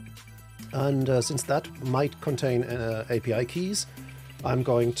 and since that might contain API keys, I'm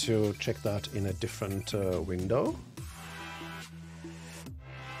going to check that in a different window.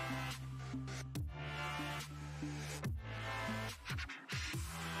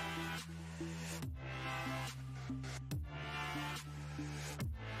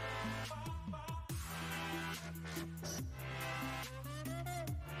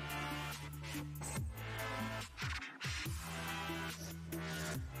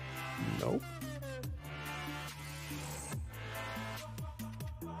 Nope.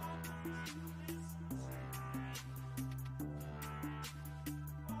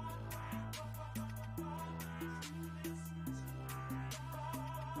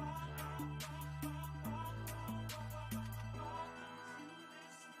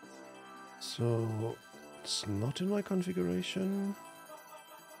 So it's not in my configuration.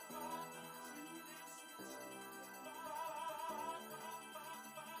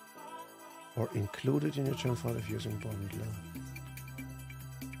 or included in your gem file if using bundler.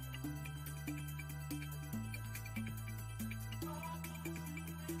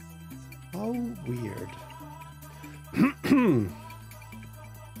 How weird.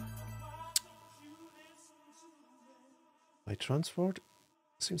 My transport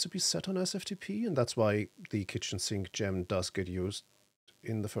seems to be set on SFTP, and that's why the kitchen sink gem does get used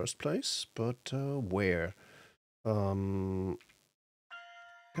in the first place. But where? Can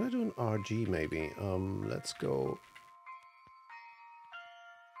I do an RG maybe? Let's go.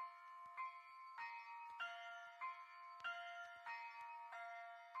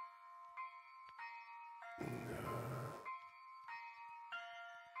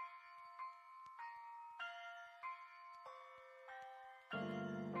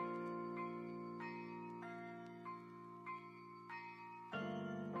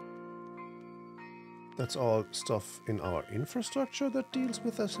 That's all stuff in our infrastructure that deals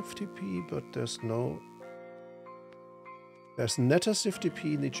with SFTP, but there's net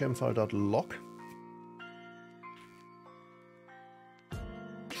SFTP in the gemfile.lock.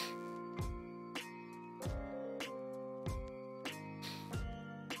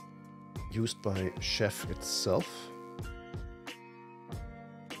 Used by Chef itself.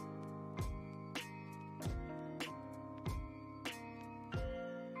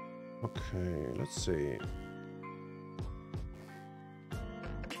 Okay, let's see.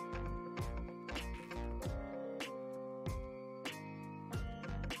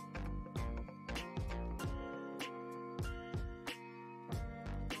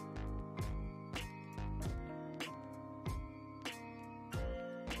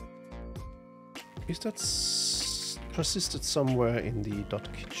 Is that persisted somewhere in the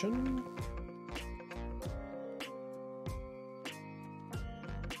 .kitchen?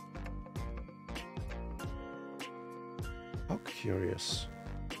 How curious.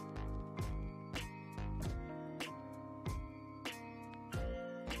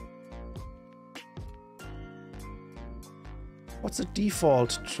 What's the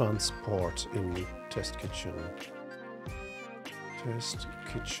default transport in test kitchen? Test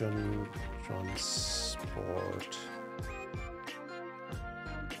kitchen transport.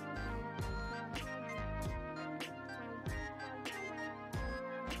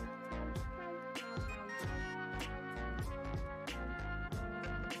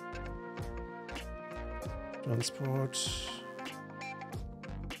 Transport.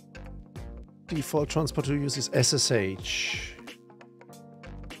 Default transport to use is SSH.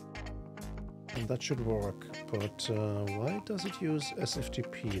 And that should work, but why does it use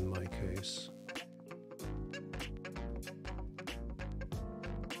SFTP in my case?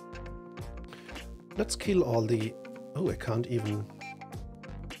 Let's kill all the... Oh, I can't even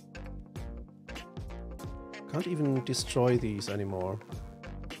destroy these anymore.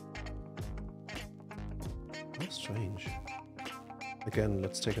 How strange. Again,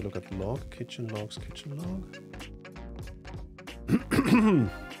 let's take a look at log, kitchen logs, kitchen log.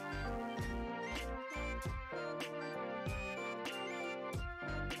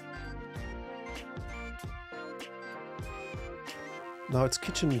 Now it's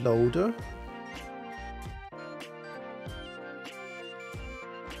kitchen loader.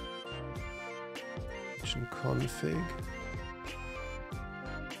 Kitchen config.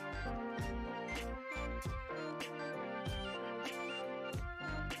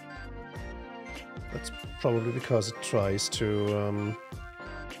 That's probably because it tries to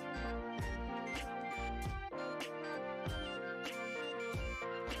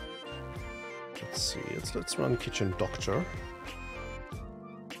let's see, let's run kitchen doctor.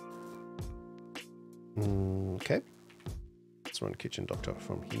 Okay, let's run kitchen doctor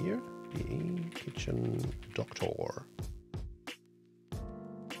from here. The kitchen doctor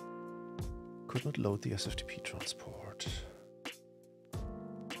could not load the SFTP transport.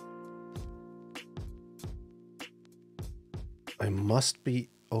 I must be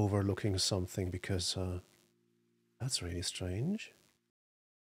overlooking something because that's really strange.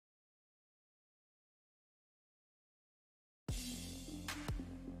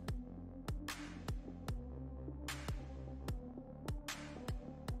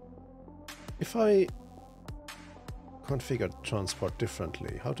 If I configure transport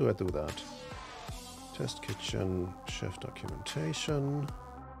differently, how do I do that? Test kitchen, chef documentation,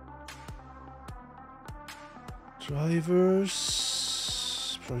 drivers,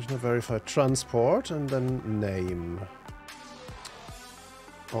 provisional verified transport, and then name.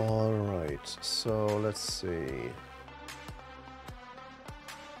 All right, so let's see.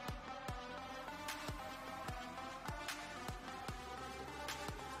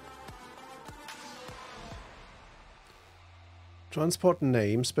 Transport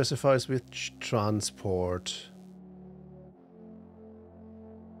name specifies which transport.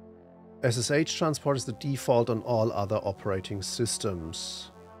 SSH transport is the default on all other operating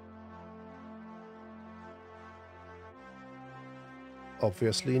systems.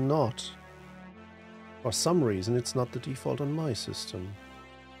 Obviously not. For some reason it's not the default on my system.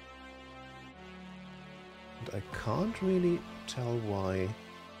 And I can't really tell why.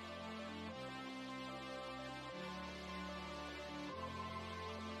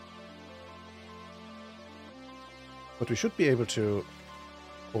 But we should be able to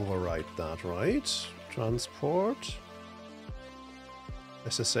override that, right? Transport.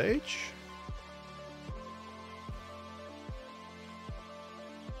 SSH.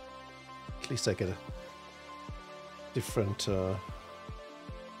 At least I get a different error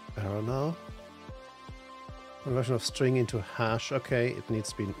now. Conversion of string into hash. Okay, it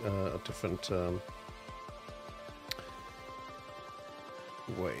needs to be a different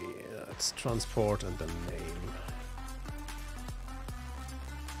way. It's transport and then name.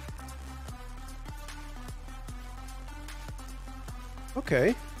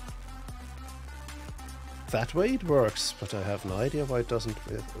 Okay. That way it works, but I have no idea why it doesn't.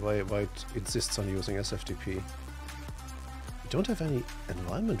 Why it insists on using SFTP. We don't have any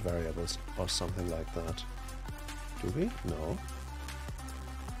environment variables or something like that. Do we? No.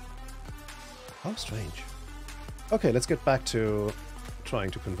 How strange. Okay, let's get back to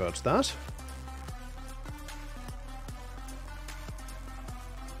trying to convert that.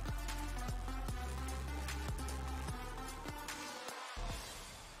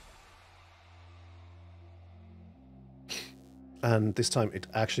 And this time it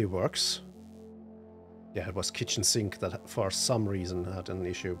actually works. Yeah, it was kitchen sink that for some reason had an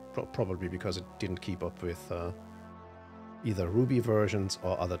issue, probably because it didn't keep up with either Ruby versions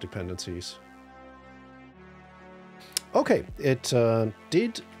or other dependencies. Okay, it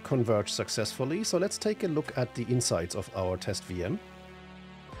did convert successfully, so let's take a look at the insides of our test VM.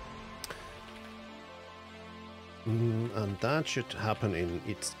 And that should happen in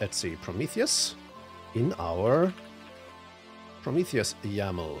etc Prometheus, in our Prometheus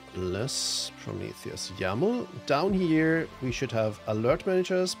YAML. Prometheus YAML. Down here we should have alert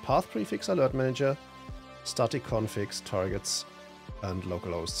managers, path prefix alert manager, static configs, targets, and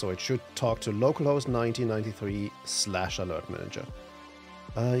localhost. So it should talk to localhost 1993/alert manager.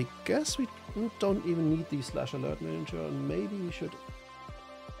 I guess we don't even need the /alert manager, and maybe we should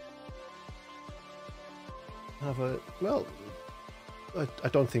have a, well, I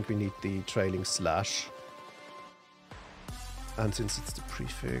don't think we need the trailing slash. And since it's the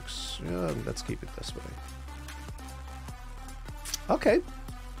prefix, yeah, let's keep it this way. Okay.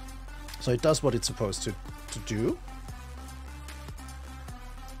 So it does what it's supposed to do.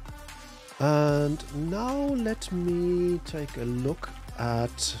 And now let me take a look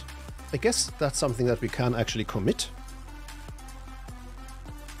at, I guess that's something that we can actually commit.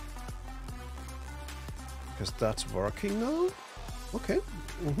 Because that's working now. Okay.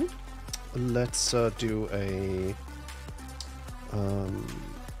 Let's do a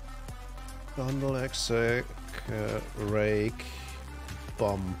bundle exec rake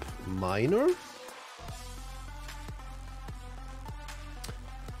bump minor.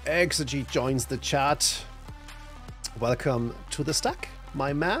 Exegete joins the chat. Welcome to the stack,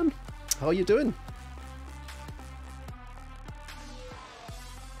 my man. How are you doing?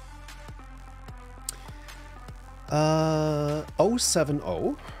 Uh,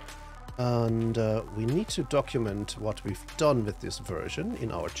 070. And we need to document what we've done with this version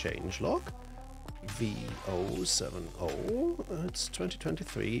in our changelog. V070. It's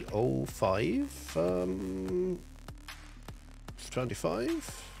 2023-05.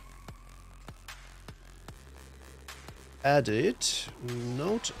 25. Edit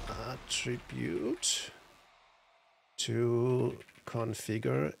node attribute to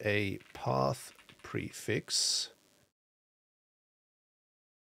configure a path prefix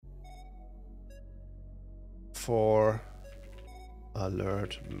for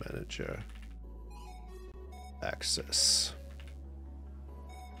alert manager access.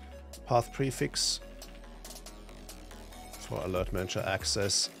 Path prefix for alert manager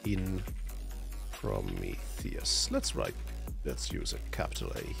access in Prometheus. Let's use a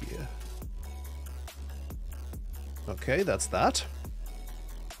capital A here. Okay, that's that.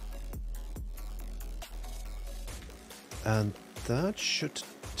 And that should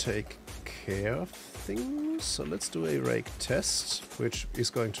take care of things. So let's do a rake test, which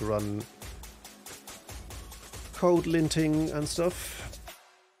is going to run code linting and stuff.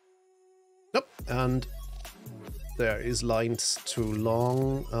 Nope. And there is lines too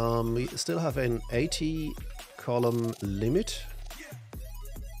long. We still have an 80 column limit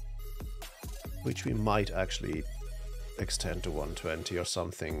which we might actually extend to 120 or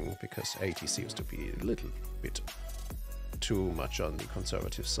something, because 80 seems to be a little bit too much on the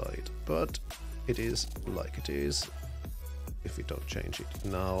conservative side, but it is like it is. If we don't change it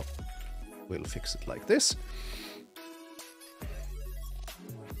now, we'll fix it like this.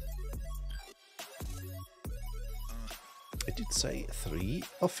 It did say 3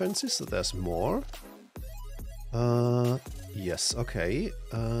 offenses, so there's more. Yes, okay.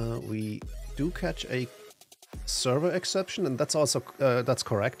 We do catch a server exception, and that's also that's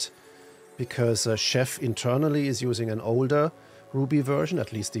correct, because Chef internally is using an older Ruby version,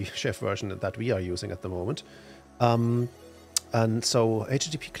 at least the Chef version that we are using at the moment. And so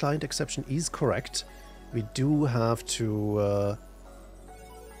HTTP client exception is correct. We do have to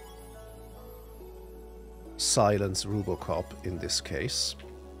silence Rubocop in this case.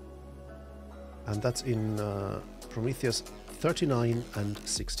 And that's in Prometheus 39 and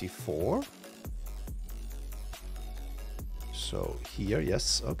 64. So here,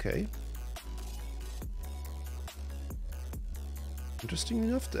 yes, okay. Interesting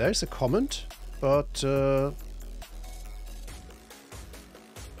enough, there's a comment, but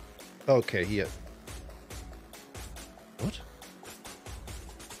okay, here. What?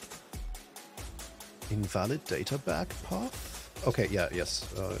 Invalid data back path? Okay, yeah, yes,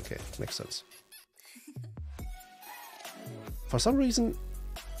 okay, makes sense. For some reason,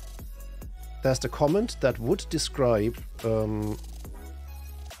 there's the comment that would describe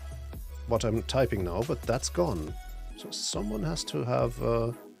what I'm typing now, but that's gone. So someone has to have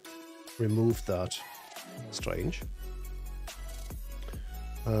removed that. Strange.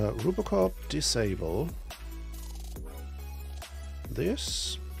 Rubocop disable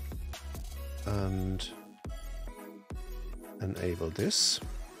this and enable this.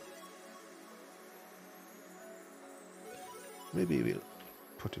 Maybe we'll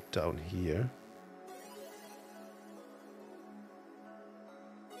put it down here.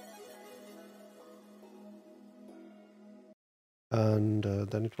 And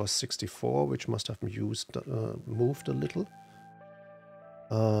then it was 64, which must have moved a little.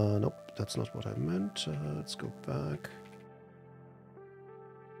 Nope, that's not what I meant. Let's go back.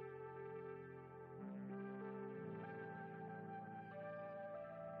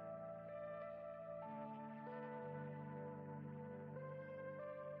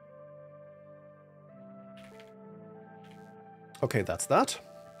 Okay, that's that.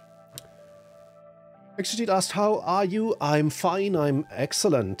 Exegete asked, how are you? I'm fine, I'm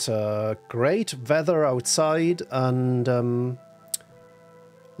excellent. Great weather outside and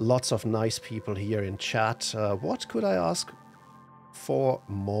lots of nice people here in chat. What could I ask for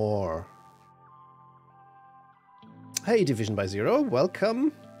more? Hey, Division by Zero,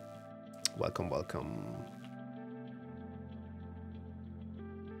 welcome. Welcome, welcome.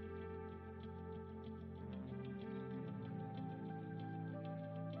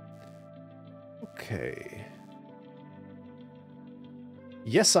 Okay.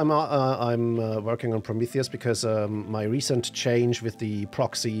 Yes, I'm working on Prometheus because my recent change with the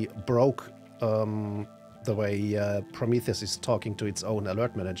proxy broke the way Prometheus is talking to its own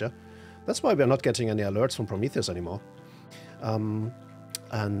alert manager. That's why we're not getting any alerts from Prometheus anymore. Yeah,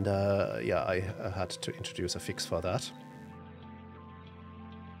 I had to introduce a fix for that.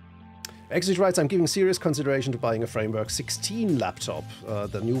 Exit writes, I'm giving serious consideration to buying a Framework 16 laptop,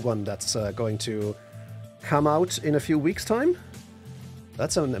 the new one that's going to come out in a few weeks' time.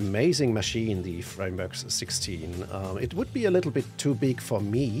 That's an amazing machine, the Framework 16. It would be a little bit too big for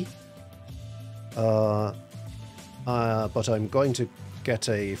me, but I'm going to get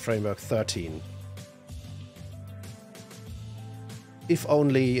a Framework 13. If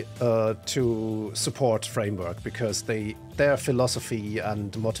only to support Framework, because their philosophy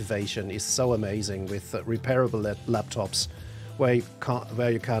and motivation is so amazing with repairable laptops, where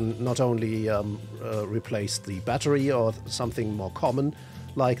you can not only replace the battery or something more common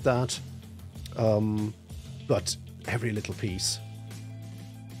like that, but every little piece.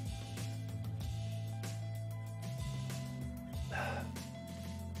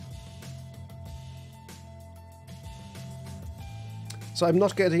 So I'm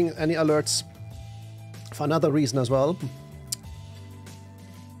not getting any alerts for another reason as well.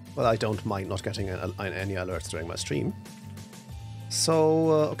 Well, I don't mind not getting any alerts during my stream.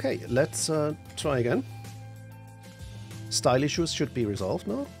 So, okay, let's try again. Style issues should be resolved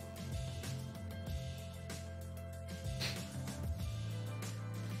now.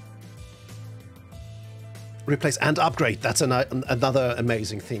 Replace and upgrade. That's another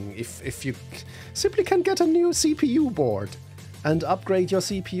amazing thing. If you simply can get a new CPU board and upgrade your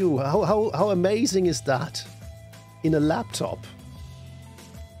CPU. How amazing is that in a laptop?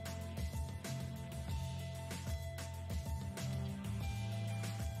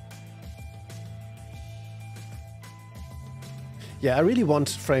 Yeah, I really want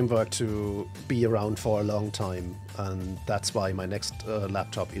Framework to be around for a long time, and that's why my next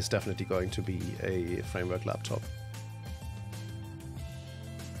laptop is definitely going to be a Framework laptop.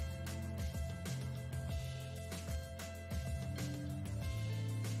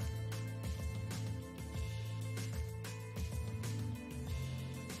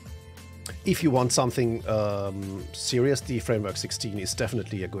 If you want something serious, the Framework 16 is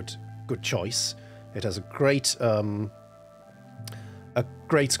definitely a good choice. It has a great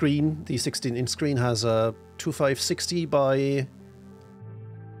screen. The 16-inch screen has a 2560 by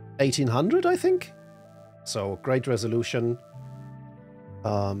 1800, I think. So great resolution.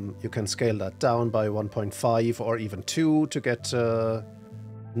 You can scale that down by 1.5 or even 2 to get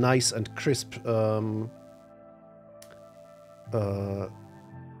nice and crisp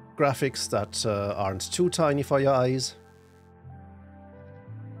graphics that aren't too tiny for your eyes.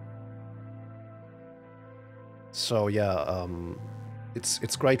 So yeah,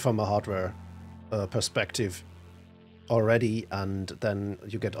 it's great from a hardware perspective already, and then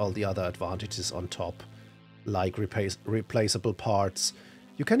you get all the other advantages on top, like replaceable parts.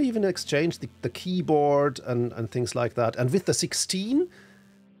 You can even exchange the keyboard and things like that. And with the 16,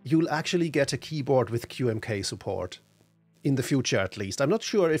 you'll actually get a keyboard with QMK support. In the future, at least. I'm not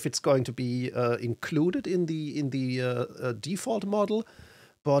sure if it's going to be included in the default model,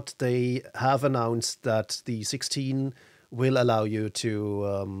 but they have announced that the 16 will allow you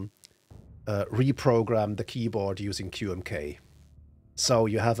to reprogram the keyboard using QMK. So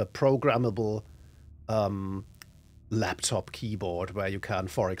you have a programmable laptop keyboard where you can,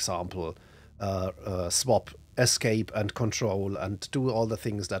 for example, swap escape and control and do all the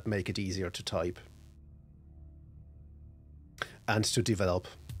things that make it easier to type and to develop.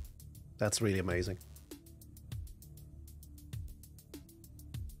 That's really amazing.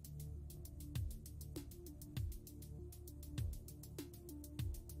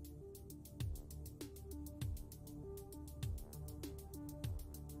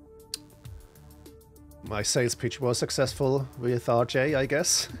 My sales pitch was successful with RJ, I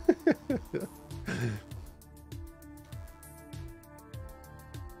guess.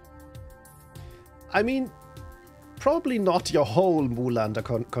 I mean, probably not your whole Moolander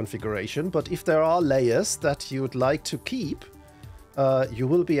configuration, but if there are layers that you'd like to keep, you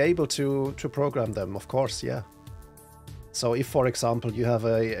will be able to program them, of course, yeah. So if, for example, you have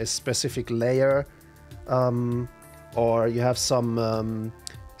a specific layer, or you have some,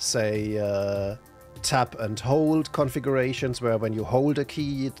 say, tap and hold configurations where when you hold a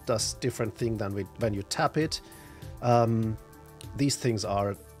key, it does different thing than when you tap it. These things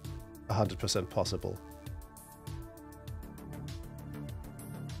are 100% possible.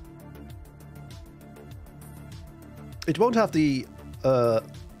 It won't have the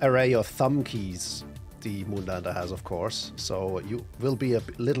array of thumb keys the Moonlander has, of course, so you will be a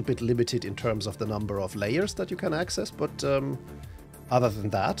little bit limited in terms of the number of layers that you can access, but other than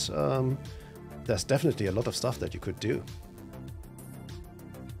that, there's definitely a lot of stuff that you could do.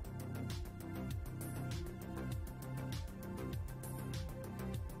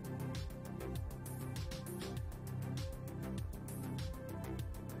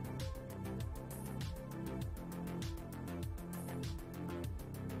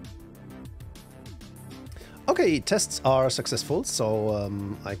 Okay, tests are successful, so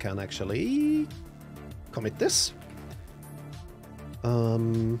I can actually commit this.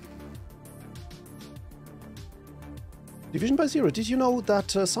 Division by zero. Did you know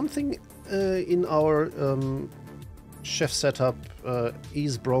that something in our chef setup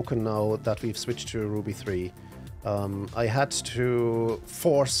is broken now that we've switched to Ruby 3? I had to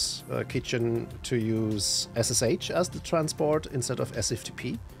force Kitchen to use SSH as the transport instead of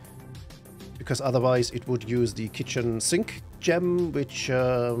SFTP, because otherwise it would use the Kitchen sync gem, which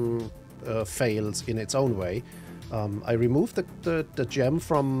fails in its own way. I removed the gem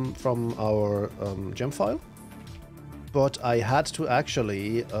from our gem file, but I had to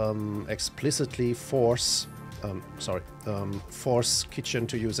actually explicitly force Kitchen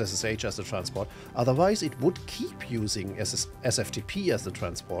to use SSH as the transport. Otherwise, it would keep using SFTP as the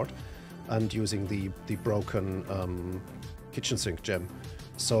transport and using the broken Kitchen sync gem.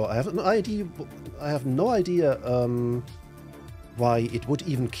 So I have no idea why it would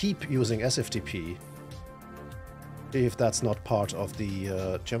even keep using SFTP if that's not part of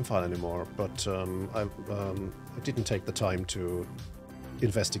the gem file anymore. But I didn't take the time to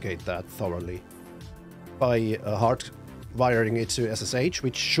investigate that thoroughly. By hard wiring it to SSH,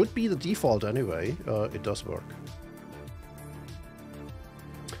 which should be the default anyway, it does work.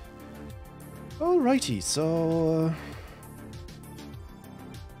 Alrighty, so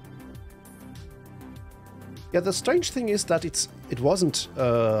Yeah, the strange thing is that it wasn't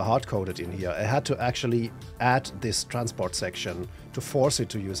hard-coded in here. I had to actually add this transport section to force it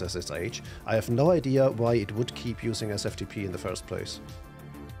to use SSH. I have no idea why it would keep using SFTP in the first place.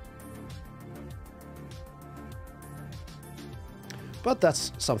 But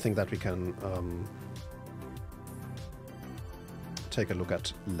that's something that we can take a look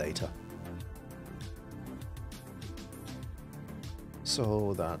at later.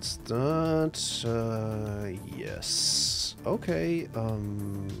 So that's that. Yes. Okay.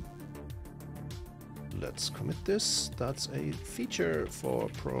 Let's commit this. That's a feature for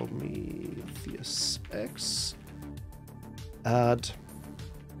Prometheus X. Add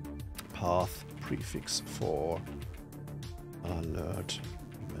path prefix for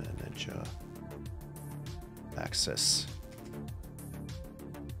Alertmanager access.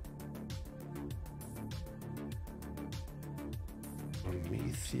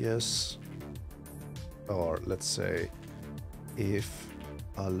 Prometheus, or let's say if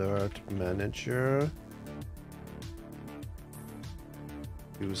Alertmanager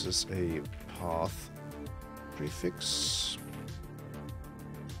uses a path prefix,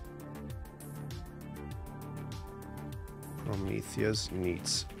 Prometheus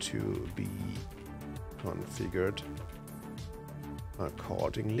needs to be configured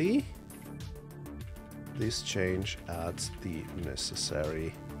accordingly. This change adds the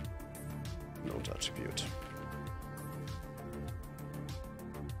necessary node attribute.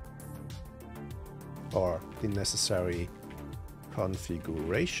 Or the necessary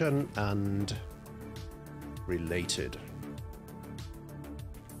configuration and related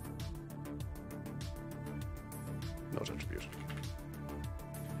node attribute.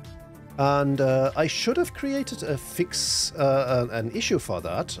 And I should have created a fix, an issue for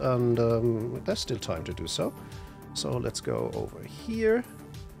that, and there's still time to do so. So let's go over here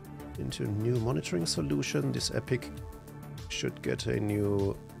into new monitoring solution. This epic should get a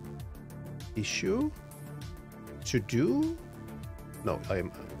new issue to do. No,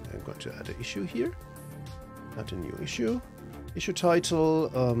 I'm going to add an issue here. Add a new issue. Issue title,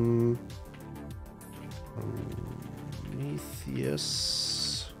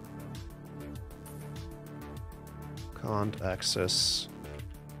 Prometheus can't access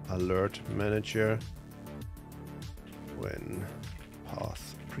Alertmanager when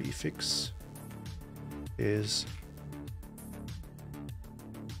path prefix is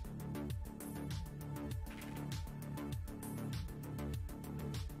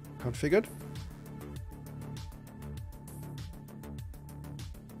configured.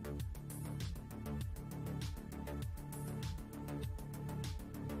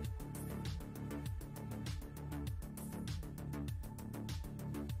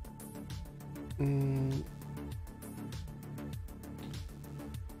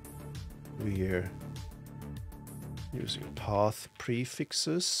 We're using path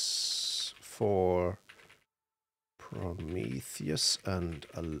prefixes for Prometheus and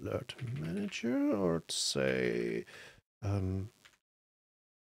Alertmanager, or say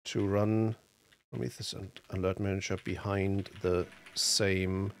to run Prometheus and Alertmanager behind the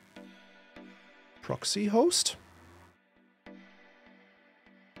same proxy host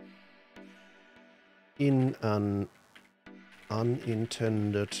in an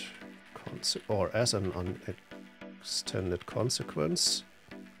unintended or as an unextended consequence.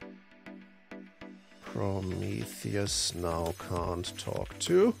 Prometheus now can't talk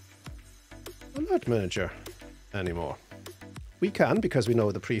to Alertmanager anymore. We can, because we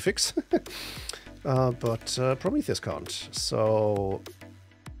know the prefix, but Prometheus can't. So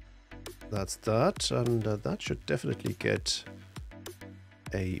that's that, and that should definitely get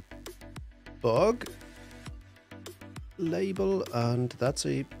a bug label, and that's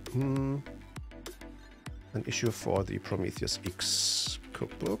a an issue for the Prometheus X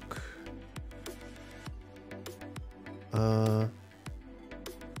cookbook.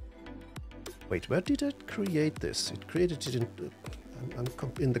 Wait, where did it create this? It created it in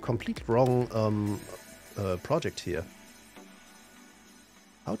the complete wrong project here.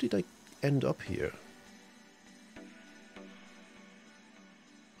 How did I end up here?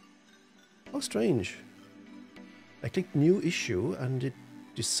 How strange. I clicked new issue and it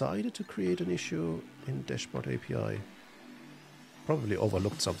decided to create an issue in Dashboard API. Probably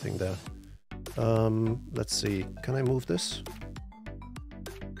overlooked something there. Let's see, can I move this?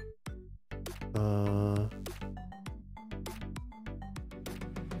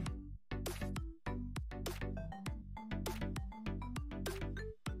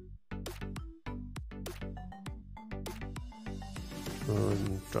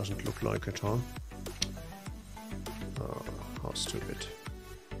 Doesn't look like it, huh? How stupid.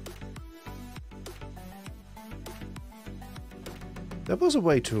 There was a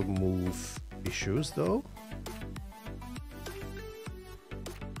way to move issues, though.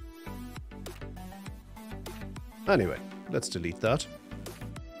 Anyway, let's delete that.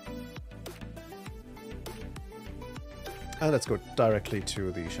 And let's go directly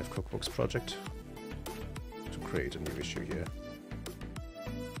to the Chef Cookbooks project to create a new issue here.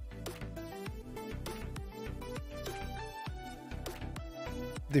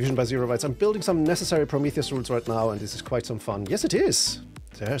 Division by 0 bytes. I'm building some necessary Prometheus rules right now, and this is quite some fun. Yes, it is!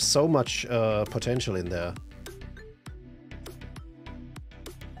 There's so much potential in there.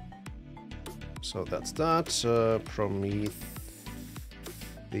 So that's that. Prometheus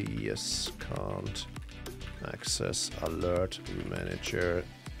can't access Alertmanager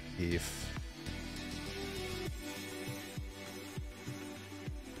if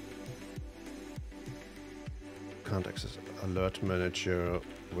can't access Alertmanager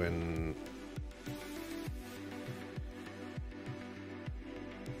when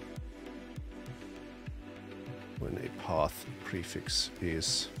a path prefix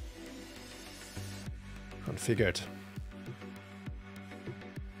is configured.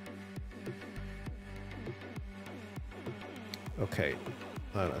 Okay,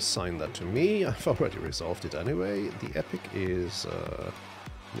 I'll assign that to me. I've already resolved it anyway. The epic is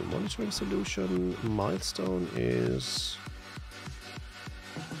new monitoring solution. Milestone is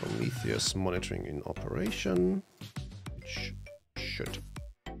Prometheus monitoring in operation, which should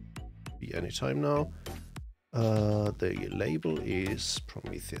be any time now. The label is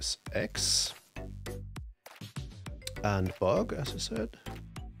Prometheus X. And bug, as I said.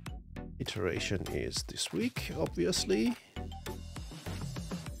 Iteration is this week, obviously.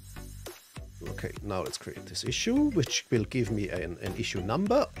 Okay, now let's create this issue, which will give me an issue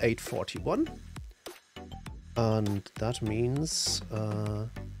number, 841. And that means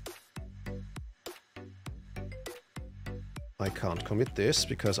I can't commit this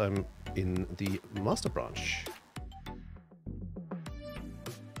because I'm in the master branch.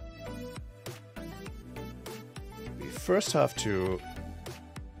 We first have to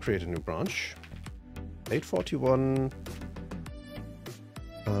create a new branch. 841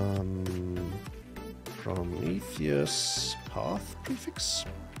 Prometheus path prefix.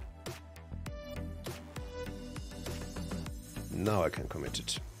 Now I can commit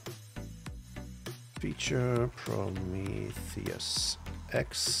it. Feature Prometheus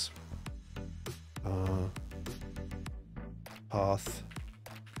X path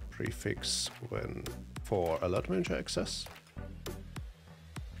prefix when for Alertmanager access.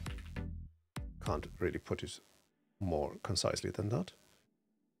 Can't really put it more concisely than that.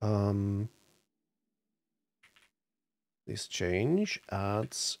 This change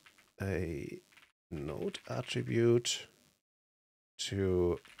adds a node attribute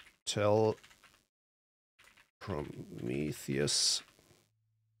to tell Prometheus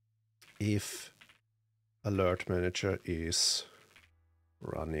if Alertmanager is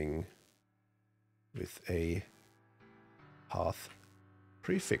running with a path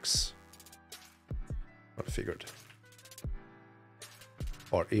prefix configured,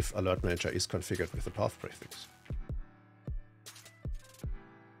 or if Alertmanager is configured with a path prefix.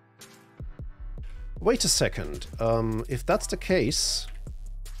 Wait a second, if that's the case,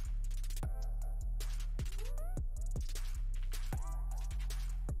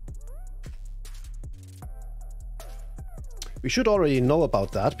 we should already know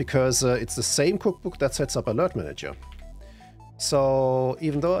about that because it's the same cookbook that sets up Alertmanager. So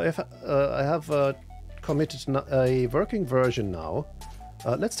even though I have committed a working version now,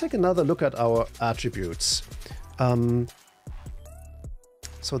 let's take another look at our attributes.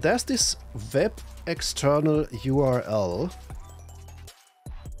 So there's this web external URL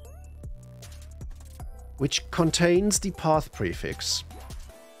which contains the path prefix.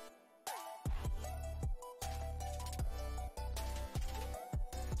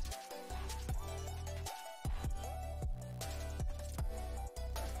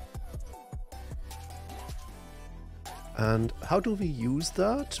 And how do we use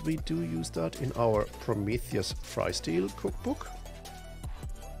that? We do use that in our Prometheus Freestyle cookbook.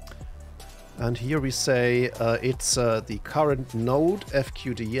 And here we say it's the current node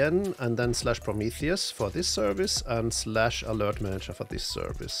fqdn and then /Prometheus for this service and /Alertmanager for this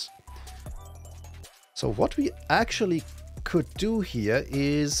service. So what we actually could do here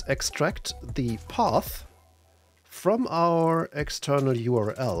is extract the path from our external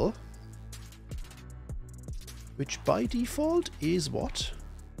URL, which by default is what?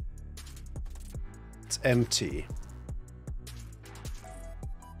 It's empty.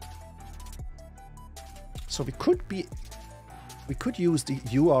 So we could use the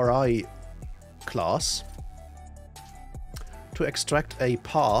URI class to to extract a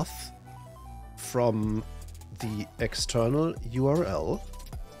path from the external URL.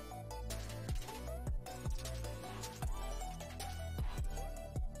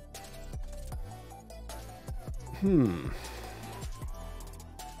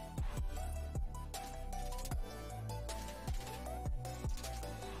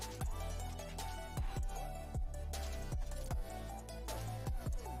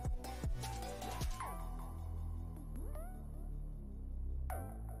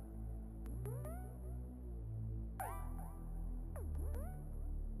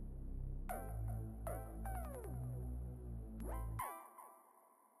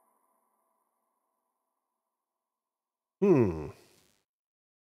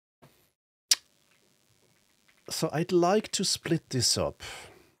 So I'd like to split this up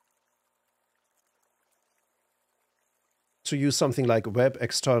to use something like web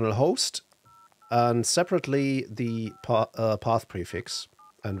external host and separately the path prefix,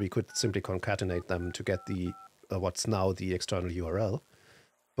 and we could simply concatenate them to get the what's now the external URL.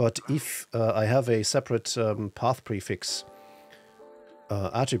 But if I have a separate path prefix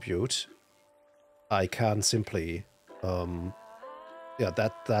attribute, I can simply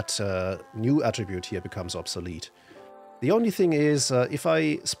that new attribute here becomes obsolete. The only thing is, if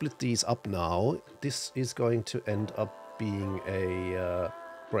I split these up now, this is going to end up being a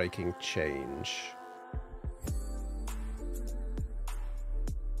breaking change.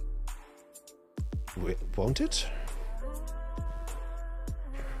 Won't it?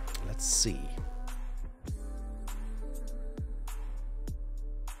 Let's see.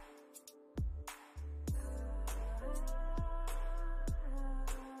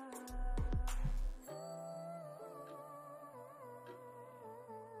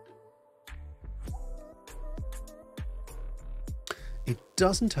 It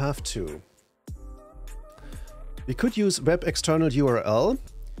doesn't have to. We could use web external URL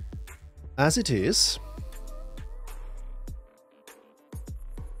as it is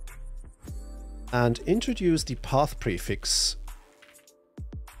and introduce the path prefix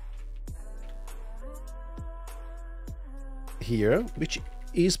here, which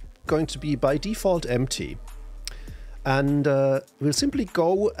is going to be by default empty. And we'll simply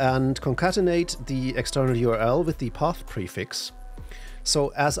go and concatenate the external URL with the path prefix. So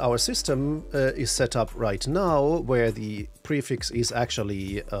as our system is set up right now, where the prefix is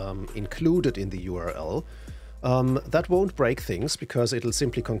actually included in the URL, that won't break things because it'll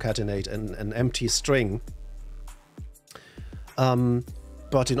simply concatenate an empty string.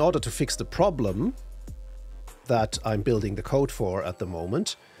 But in order to fix the problem that I'm building the code for at the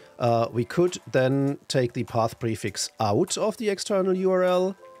moment, we could then take the path prefix out of the external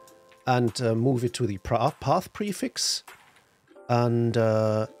URL and move it to the path prefix. And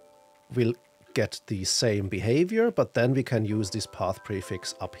we'll get the same behavior, but then we can use this path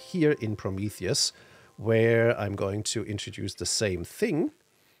prefix up here in Prometheus, where I'm going to introduce the same thing.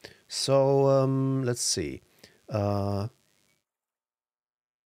 So let's see.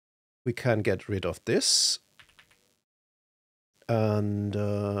 We can get rid of this. And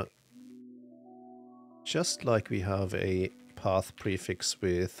just like we have a path prefix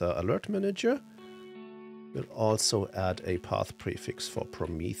with Alertmanager, we'll also add a path prefix for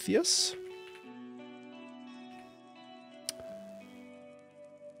Prometheus.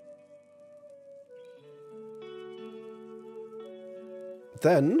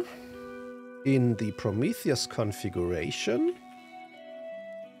 Then, in the Prometheus configuration,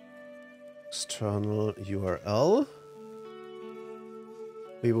 external URL,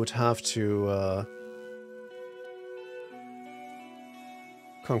 we would have to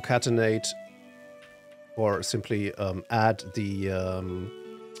concatenate or simply add the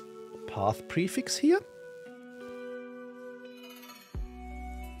path prefix here.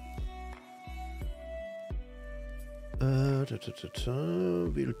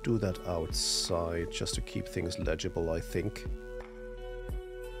 We'll do that outside just to keep things legible, I think.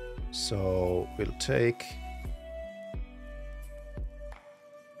 So we'll take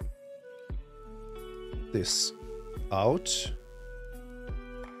this out.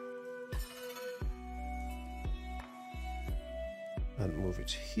 And move it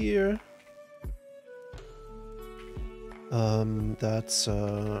here. That's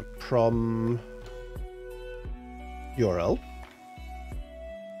prom URL.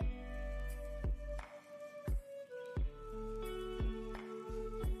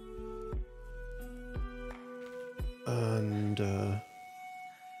 And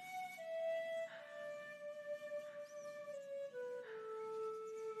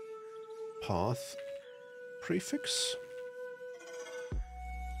path prefix.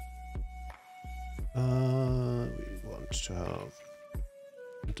 We want to have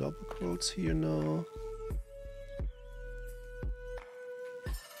double quotes here now.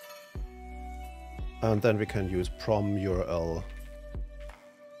 And then we can use prom URL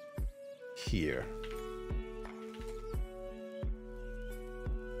here.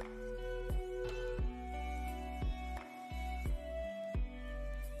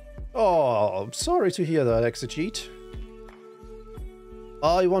 Oh, I'm sorry to hear that, Exegete.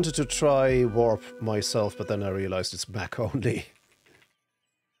 I wanted to try warp myself, but then I realized it's Mac only.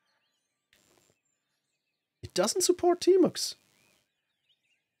 It doesn't support tmux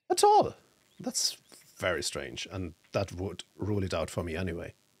at all. That's very strange, and that would rule it out for me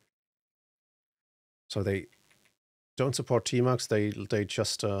anyway. So they don't support tmux. They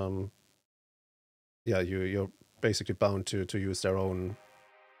just yeah, you're basically bound to use their own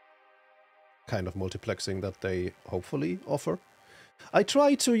kind of multiplexing that they hopefully offer. I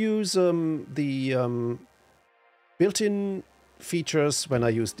try to use the built-in features when I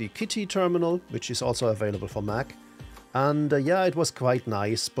use the Kitty terminal, which is also available for Mac. And yeah, it was quite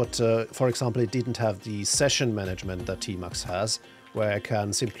nice, but for example, it didn't have the session management that tmux has, where I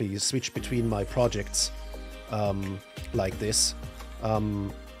can simply switch between my projects like this.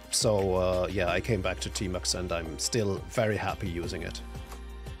 So yeah, I came back to tmux and I'm still very happy using it.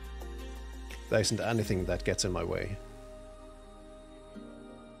 There isn't anything that gets in my way.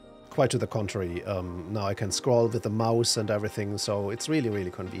 Quite to the contrary, now I can scroll with the mouse and everything, so it's really,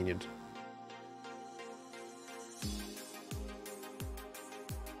 really convenient.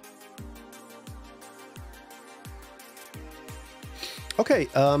 Okay,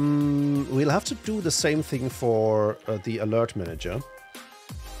 we'll have to do the same thing for the Alertmanager.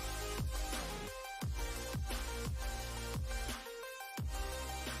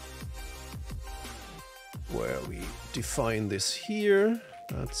 Where we define this here.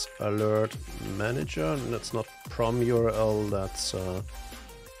 That's Alertmanager, and that's not prom URL, that's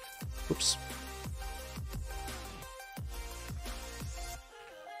oops.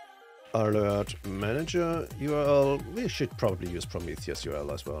 Alertmanager URL. We should probably use Prometheus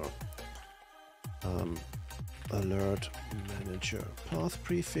URL as well. Alertmanager path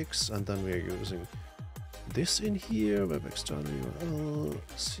prefix, and then we're using this in here, web external URL.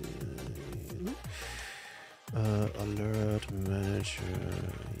 Alertmanager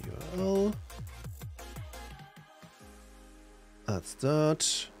URL. That's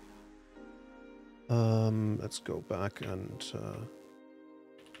that. Let's go back and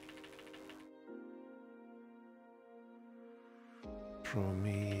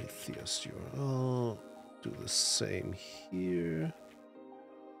Prometheus URL. Do the same here.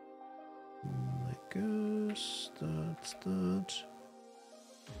 I guess that's that.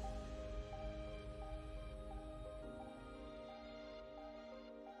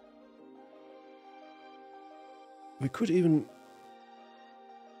 We could even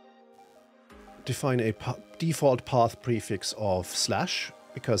define a default path prefix of /,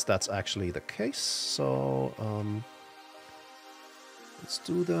 because that's actually the case. So let's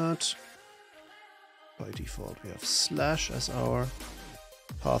do that. By default, we have / as our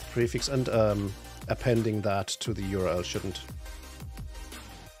path prefix, and appending that to the URL shouldn't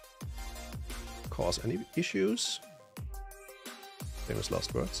cause any issues. Famous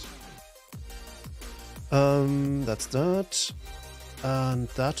last words. That's that. And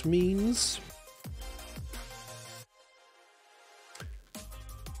that means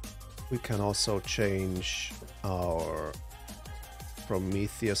we can also change our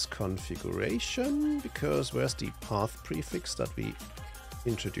Prometheus configuration, because where's the path prefix that we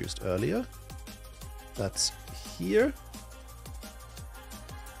introduced earlier? That's here.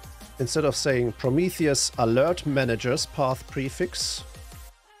 Instead of saying Prometheus Alertmanager's path prefix,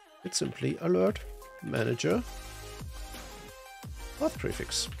 it's simply Alertmanager path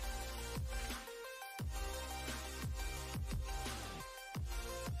prefix.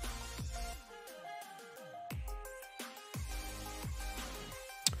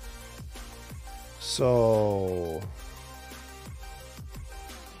 So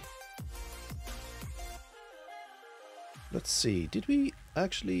let's see, did we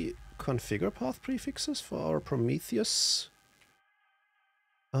actually configure path prefixes for our Prometheus?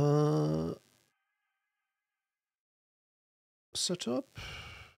 Setup?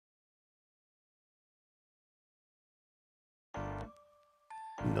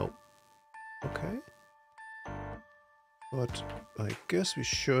 No. Okay. But I guess we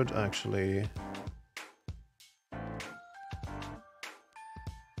should actually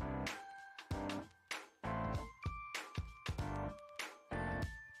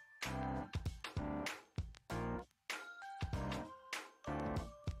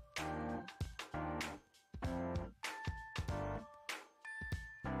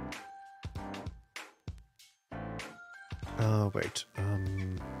Wait.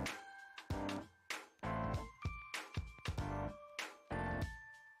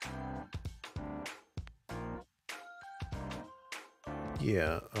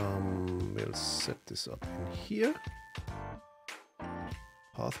 Yeah, we'll set this up in here.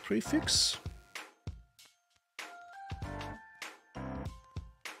 Path prefix.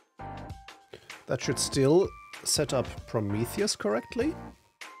 That should still set up Prometheus correctly.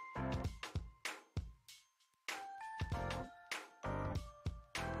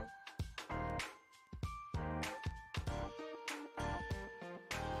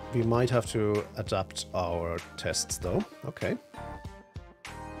 We might have to adapt our tests though. Okay.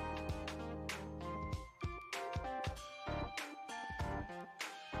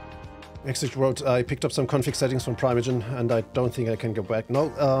 Exit wrote, I picked up some config settings from Primeagen and I don't think I can go back. No,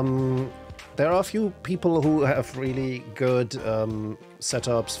 there are a few people who have really good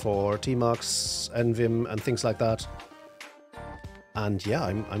setups for Tmux, NVim and things like that. And yeah,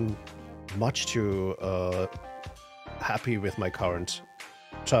 I'm much too happy with my current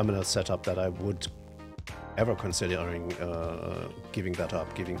terminal setup that I would ever considering giving that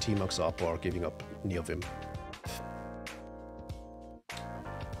up, giving Tmux up or giving up NeoVim.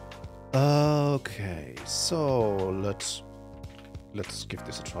 Okay, so let's give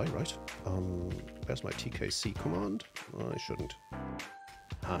this a try, right? Where's my TKC command? I shouldn't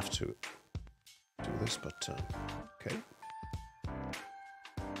have to do this, but okay.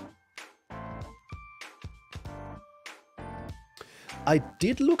 I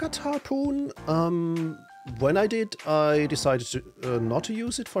did look at Harpoon. When I did, I decided to not to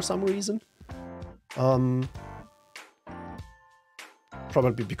use it for some reason.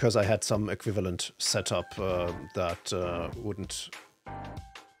 Probably because I had some equivalent setup that wouldn't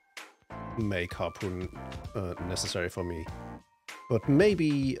make Harpoon necessary for me. But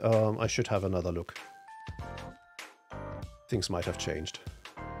maybe I should have another look. Things might have changed.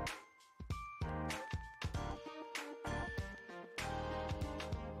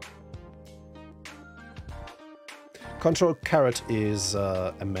 Control Caret is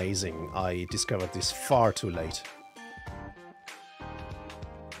amazing. I discovered this far too late.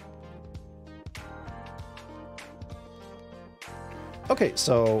 Okay,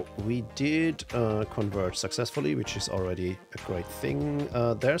 so we did convert successfully, which is already a great thing.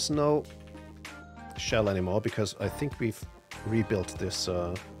 There's no shell anymore because I think we've rebuilt this.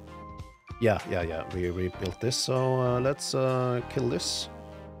 Yeah, we rebuilt this. So let's kill this.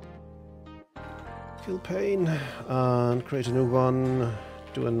 Kill pane and create a new one.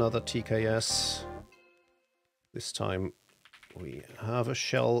 Do another TKS. This time we have a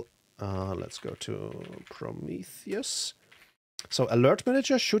shell. Let's go to Prometheus. So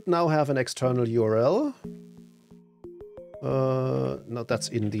Alertmanager should now have an external URL. No, that's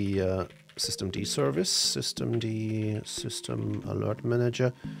in the systemd service. Systemd system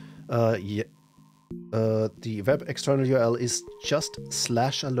Alertmanager. Yeah, the web external URL is just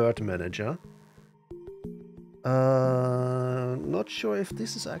 /alertmanager. Not sure if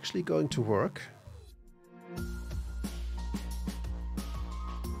this is actually going to work.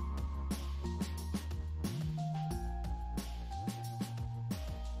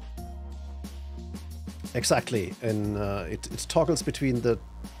 Exactly, and it toggles between the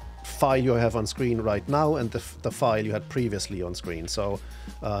file you have on screen right now and the file you had previously on screen. So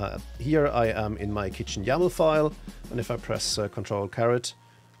here I am in my kitchen YAML file, and if I press Control Caret,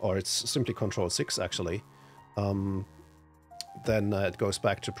 or it's simply Control 6 actually, then it goes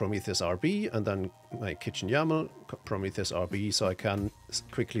back to Prometheus RB, and then my kitchen YAML, Prometheus RB, so I can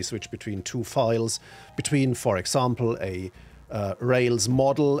quickly switch between two files, between, for example, a Rails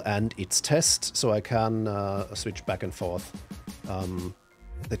model and its test, so I can switch back and forth.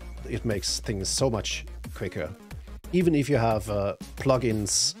 It makes things so much quicker. Even if you have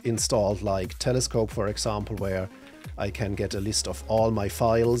plugins installed like Telescope, for example, where I can get a list of all my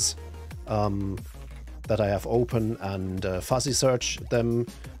files that I have open and fuzzy search them,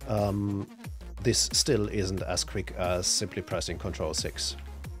 this still isn't as quick as simply pressing Control 6.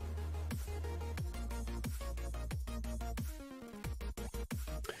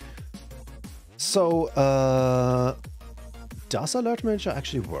 So, does Alertmanager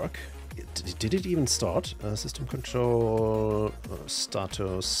actually work? Did it even start? System control,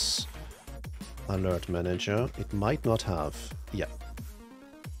 status, Alertmanager. It might not have. Yeah.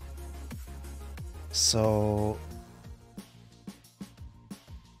 So,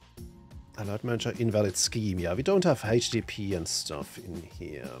 Alertmanager invalid scheme. Yeah, we don't have HTTP and stuff in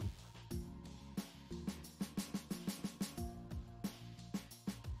here.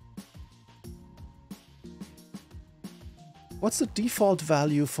 What's the default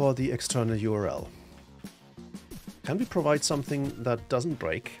value for the external URL? Can we provide something that doesn't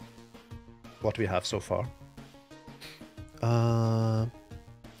break what we have so far?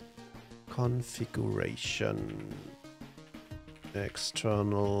 Configuration.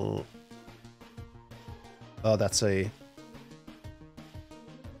 External. Oh, that's a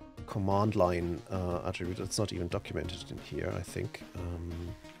command line attribute. It's not even documented in here, I think.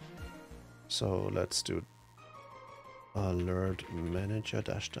 So let's do Alertmanager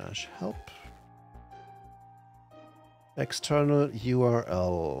 -- help. External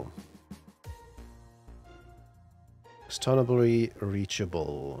URL. Externally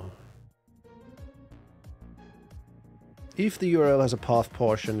reachable. If the URL has a path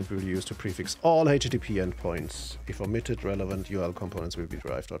portion, it will be used to prefix all HTTP endpoints. If omitted, relevant URL components will be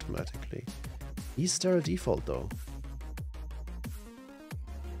derived automatically. Is there a default though?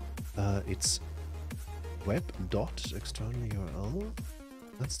 It's web.external URL.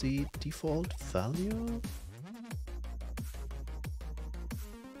 That's the default value.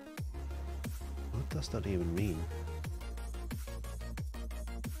 What does that even mean?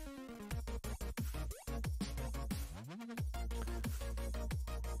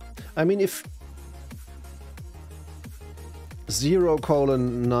 I mean, if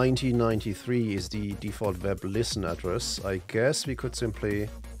 0:1993 is the default web listen address, I guess we could simply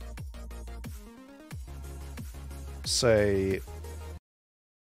say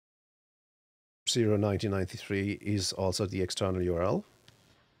 0:1993 is also the external URL.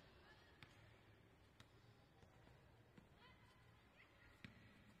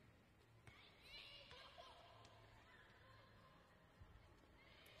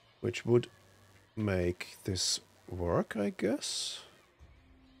 Which would make this work, I guess.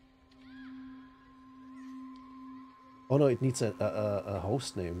 Oh no, it needs a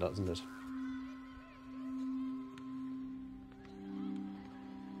host name, doesn't it?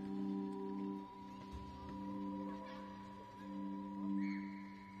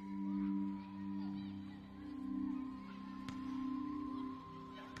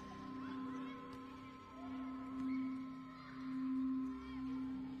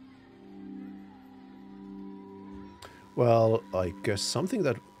 Well, I guess something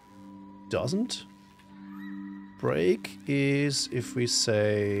that doesn't break is if we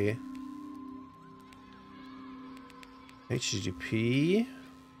say HTTP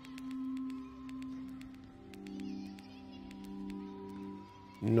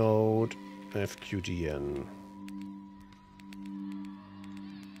node FQDN.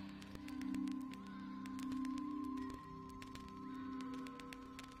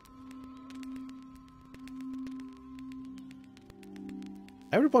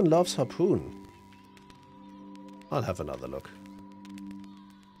 Everyone loves Harpoon. I'll have another look.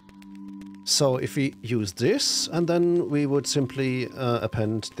 So if we use this, and then we would simply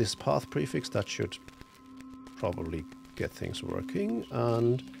append this path prefix, that should probably get things working.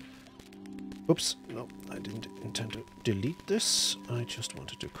 And oops, no, I didn't intend to delete this. I just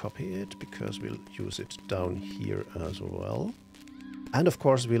wanted to copy it because we'll use it down here as well. And of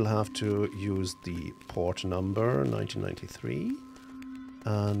course, we'll have to use the port number 1993.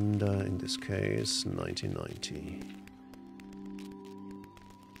 And in this case, 1990.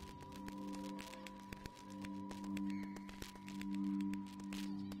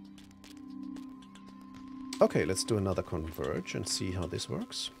 Okay, let's do another converge and see how this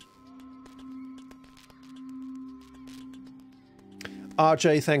works.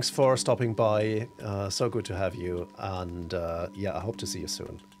 RJ, thanks for stopping by. So good to have you. And yeah, I hope to see you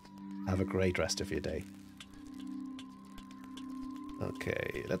soon. Have a great rest of your day.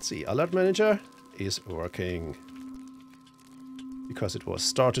 Okay, let's see. Alertmanager is working because it was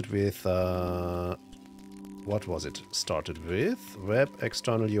started with what was it? Started with web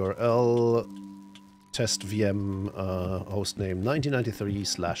external URL test VM hostname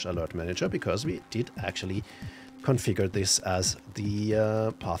 1993/alertmanager because we did actually configure this as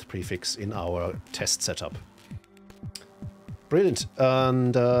the path prefix in our test setup. Brilliant,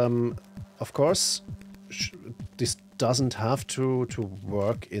 and of course this doesn't have to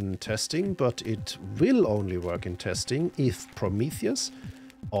work in testing, but it will only work in testing if Prometheus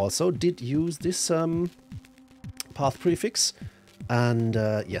also did use this path prefix. And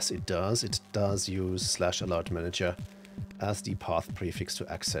yes, it does. It does use /alertmanager as the path prefix to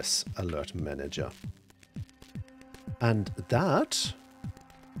access Alertmanager. And that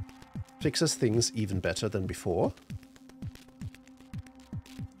fixes things even better than before.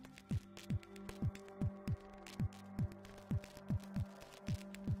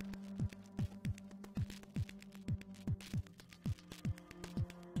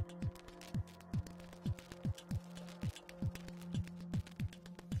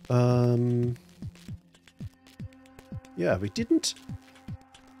 Yeah, we didn't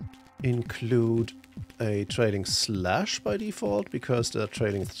include a trailing slash by default because the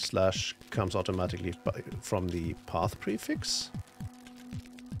trailing slash comes automatically from the path prefix.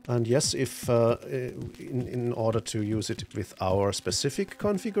 And yes, if in order to use it with our specific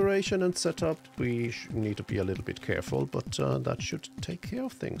configuration and setup, we need to be a little bit careful, but that should take care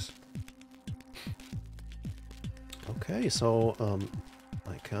of things. Okay, so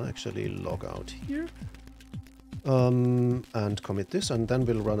I can actually log out here and commit this, and then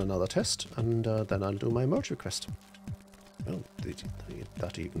we'll run another test, and then I'll do my merge request. Oh,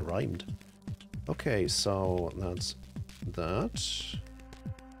 that even rhymed. Okay, so that's that.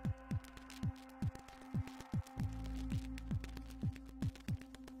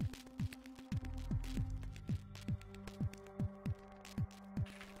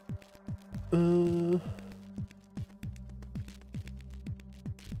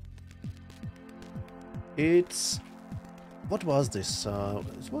 What was this?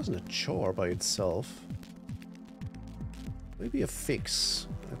 It wasn't a chore by itself. Maybe a fix.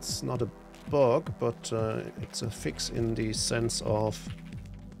 It's not a bug, but it's a fix in the sense of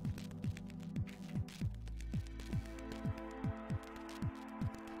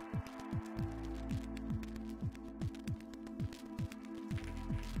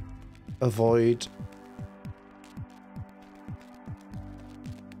avoid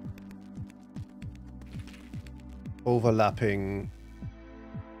overlapping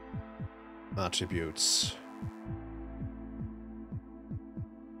attributes.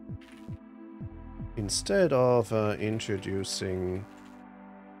 Instead of introducing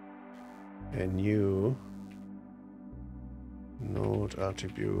a new node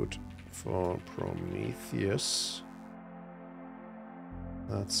attribute for Prometheus,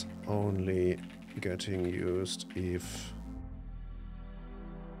 that's only getting used if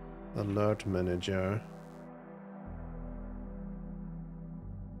Alertmanager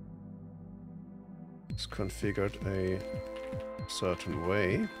is configured a certain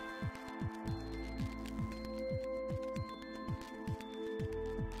way.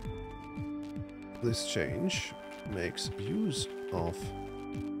 This change makes use of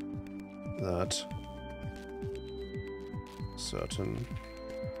that certain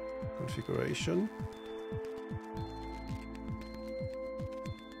configuration.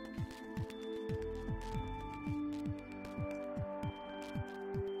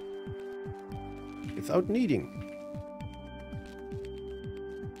 Without needing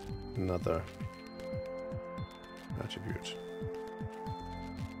another attribute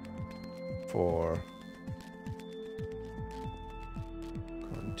for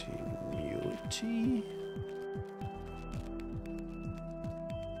continuity.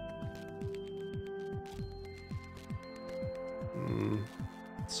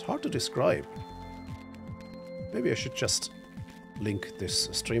 It's hard to describe. Maybe I should just link this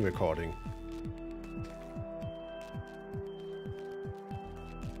stream recording.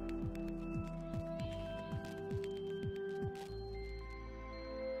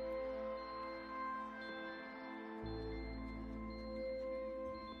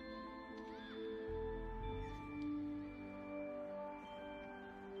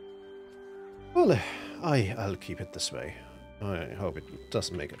 Well, I'll keep it this way. I hope it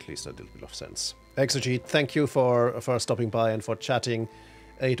does make at least a little bit of sense. Exegete, thank you for stopping by and for chatting.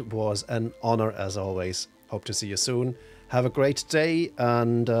 It was an honor as always. Hope to see you soon. Have a great day,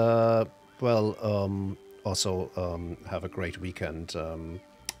 and also have a great weekend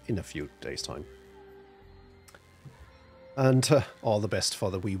in a few days' time. And all the best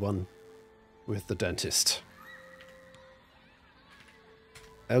for the wee one with the dentist.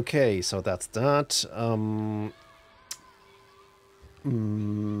 Okay, so that's that.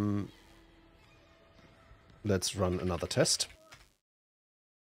 Let's run another test.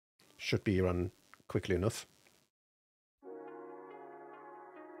 Should be run quickly enough.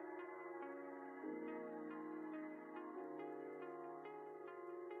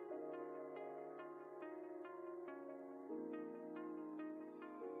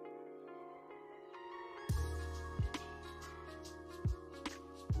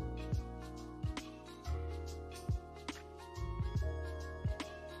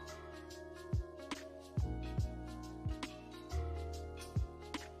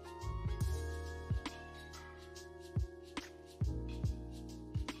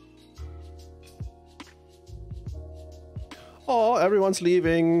 Oh, everyone's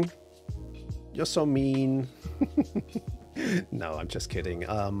leaving. You're so mean. No, I'm just kidding.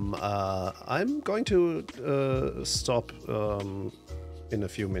 I'm going to stop in a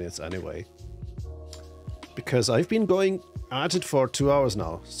few minutes anyway, because I've been going at it for 2 hours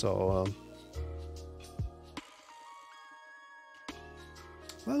now. So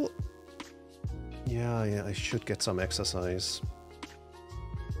Well, yeah, I should get some exercise.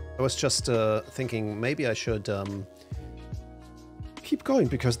 I was just thinking maybe I should keep going,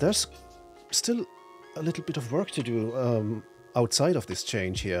 because there's still a little bit of work to do outside of this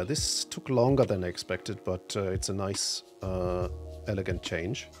change here. This took longer than I expected, but it's a nice, elegant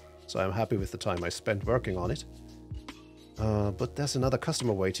change. So I'm happy with the time I spent working on it. But there's another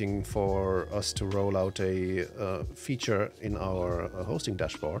customer waiting for us to roll out a feature in our hosting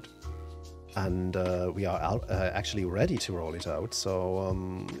dashboard. And we are actually ready to roll it out,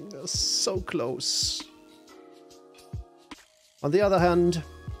 so close. On the other hand,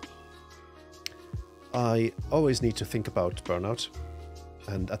 I always need to think about burnout,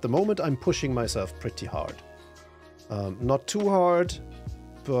 and at the moment I'm pushing myself pretty hard. Not too hard,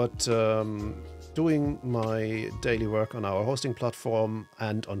 but doing my daily work on our hosting platform,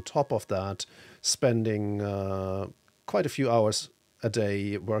 and on top of that, spending quite a few hours a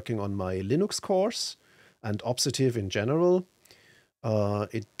day working on my Linux course and Opsative in general.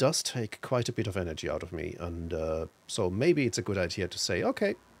 It does take quite a bit of energy out of me, and so maybe it's a good idea to say,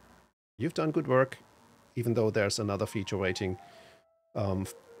 okay, you've done good work, even though there's another feature waiting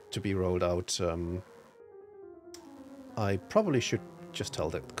to be rolled out. I probably should just tell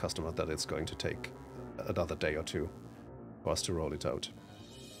the customer that it's going to take another day or two for us to roll it out.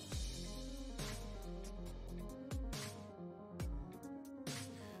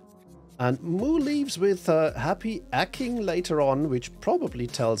 And Moo leaves with happy hacking later on, which probably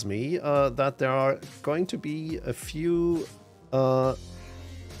tells me that there are going to be a few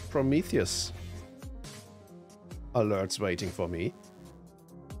Prometheus alerts waiting for me.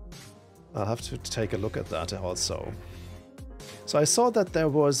 I'll have to take a look at that also. So I saw that there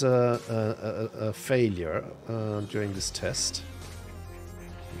was a failure during this test.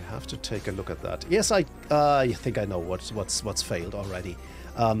 We have to take a look at that. Yes, I think I know what's failed already.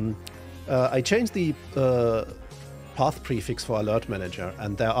 I changed the path prefix for Alertmanager,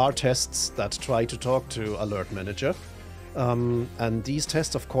 and there are tests that try to talk to Alertmanager, and these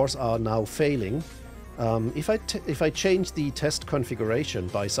tests, of course, are now failing. If I change the test configuration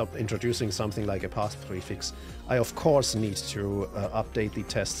by introducing something like a path prefix, I of course need to update the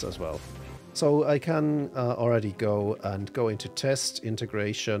tests as well. So I can already go into test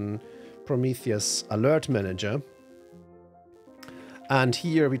integration Prometheus Alertmanager. And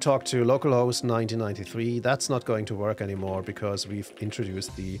here we talk to localhost 1993. That's not going to work anymore because we've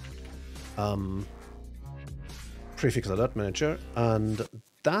introduced the prefix Alertmanager, and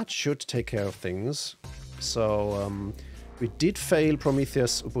that should take care of things. So we did fail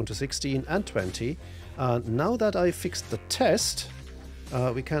Prometheus Ubuntu 16 and 20. Now that I fixed the test,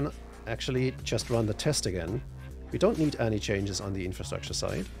 we can actually just run the test again. We don't need any changes on the infrastructure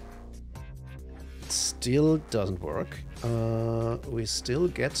side. Still doesn't work. We still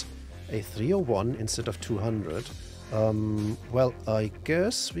get a 301 instead of 200. Well, I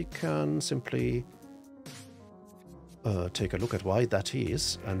guess we can simply take a look at why that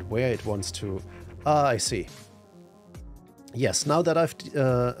is and where it wants to... I see. Yes, now that I've...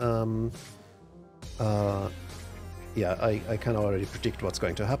 yeah, I can already predict what's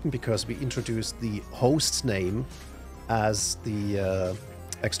going to happen because we introduced the host name as the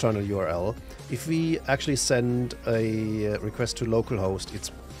external URL. If we actually send a request to localhost,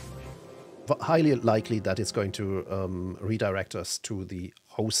 it's highly likely that it's going to redirect us to the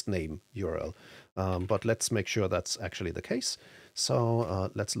host name URL. But let's make sure that's actually the case.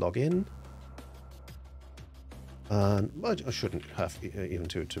 So let's log in. And well, I shouldn't have even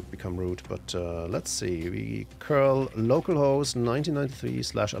to become root, but let's see. We curl localhost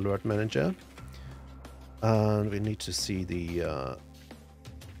 1993/alertmanager, and we need to see the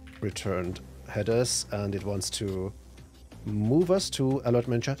returned headers, and it wants to move us to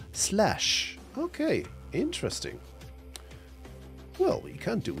alertmanager /. Okay, interesting. Well, we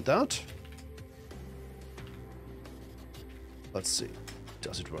can do that. Let's see.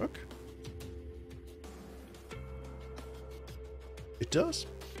 Does it work? It does.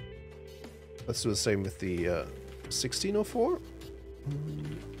 Let's do the same with the 1604.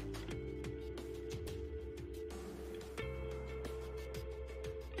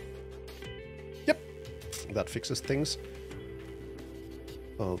 Yep, that fixes things.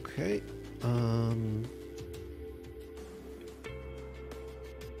 Okay.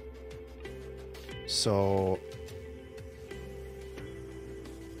 So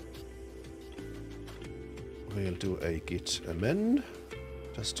we'll do a git amend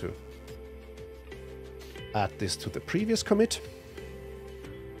just to add this to the previous commit.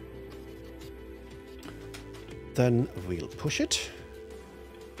 Then we'll push it.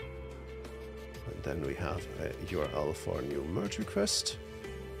 And then we have a URL for a new merge request.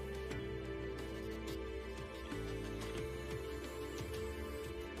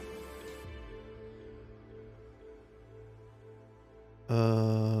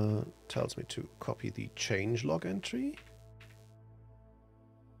 Tells me to copy the changelog entry.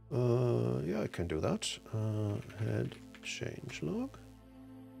 Yeah, I can do that. Head changelog.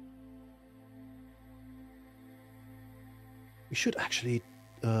 We should actually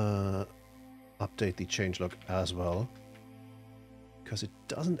update the changelog as well, because it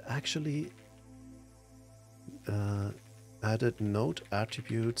doesn't actually added node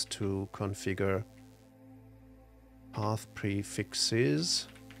attributes to configure path prefixes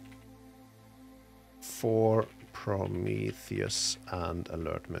for Prometheus and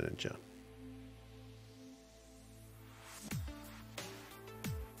Alertmanager.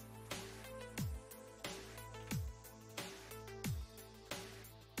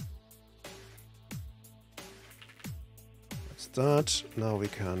 That's that. Now we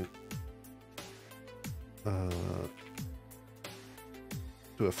can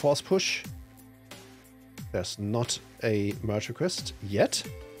do a force push. There's not a merge request yet.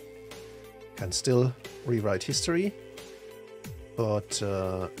 Can still rewrite history, but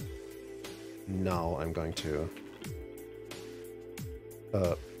now I'm going to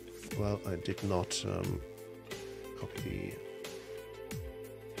well, I did not copy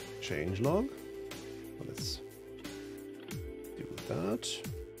the changelog. Let's do that.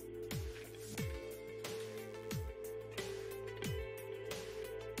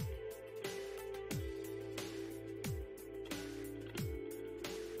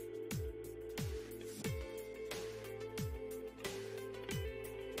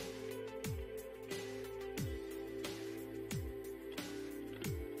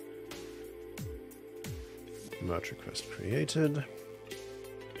 Merge request created.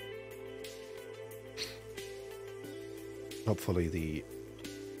 Hopefully the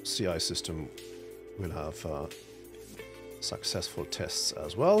CI system will have successful tests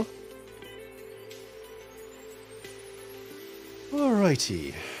as well.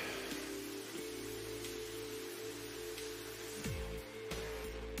 Alrighty.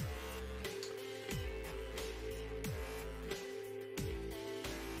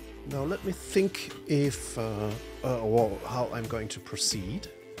 Now let me think if or how I'm going to proceed.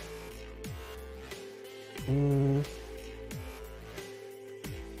 I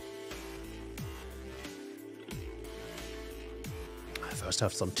first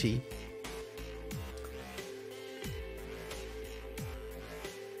have some tea.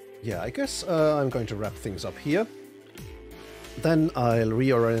 Yeah, I guess I'm going to wrap things up here. Then I'll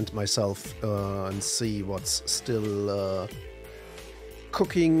reorient myself and see what's still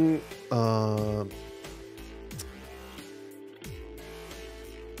cooking.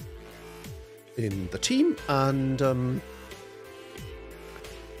 In the team, and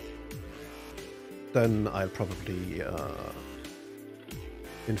then I'll probably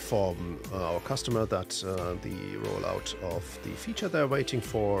inform our customer that the rollout of the feature they're waiting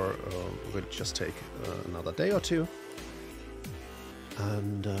for will just take another day or two,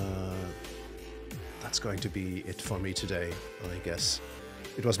 and that's going to be it for me today, I guess.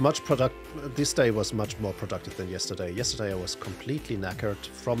 It was this day was much more productive than yesterday. Yesterday I was completely knackered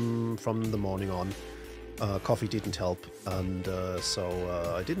from the morning on. Coffee didn't help, and so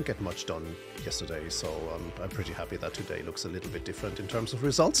I didn't get much done yesterday. So I'm pretty happy that today looks a little bit different in terms of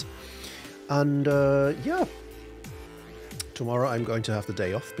results. And yeah, tomorrow I'm going to have the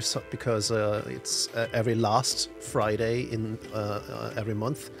day off because it's every last Friday in every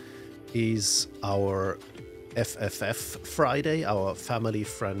month is our FFF Friday, our Family,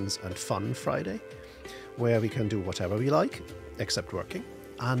 Friends and Fun Friday, where we can do whatever we like, except working.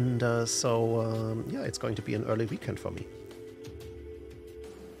 And so, yeah, it's going to be an early weekend for me.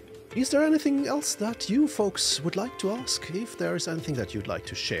 Is there anything else that you folks would like to ask? If there is anything that you'd like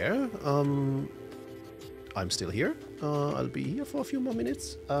to share, I'm still here. I'll be here for a few more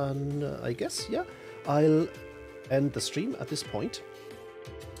minutes, and I guess, yeah, I'll end the stream at this point.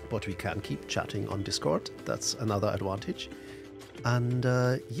 But we can keep chatting on Discord. That's another advantage. And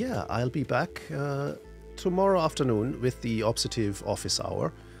yeah, I'll be back tomorrow afternoon with the Obsitive office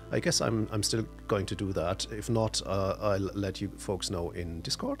hour. I guess I'm still going to do that. If not, I'll let you folks know in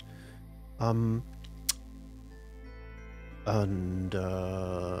Discord. And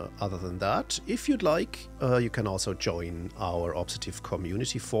other than that, if you'd like, you can also join our Obsitive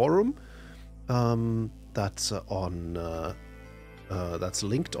community forum. That's on. That's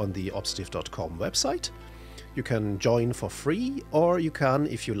linked on the obsitive.com website. You can join for free, or you can,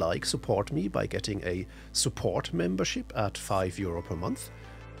 if you like, support me by getting a support membership at €5 per month.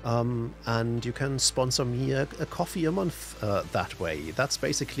 And you can sponsor me a coffee a month that way. That's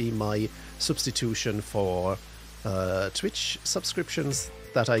basically my substitution for Twitch subscriptions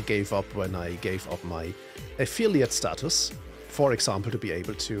that I gave up when I gave up my affiliate status. For example, to be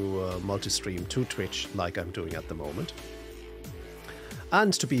able to multi-stream to Twitch like I'm doing at the moment.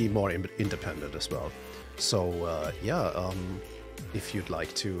 And to be more independent as well. So yeah, if you'd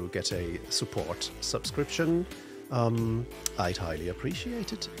like to get a support subscription, I'd highly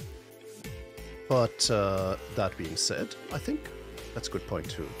appreciate it. But that being said, I think that's a good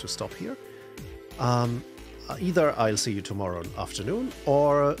point to stop here. Either I'll see you tomorrow afternoon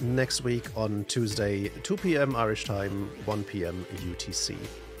or next week on Tuesday, 2 p.m. Irish time, 1 p.m. UTC.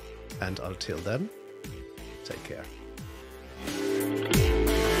 And until then, take care.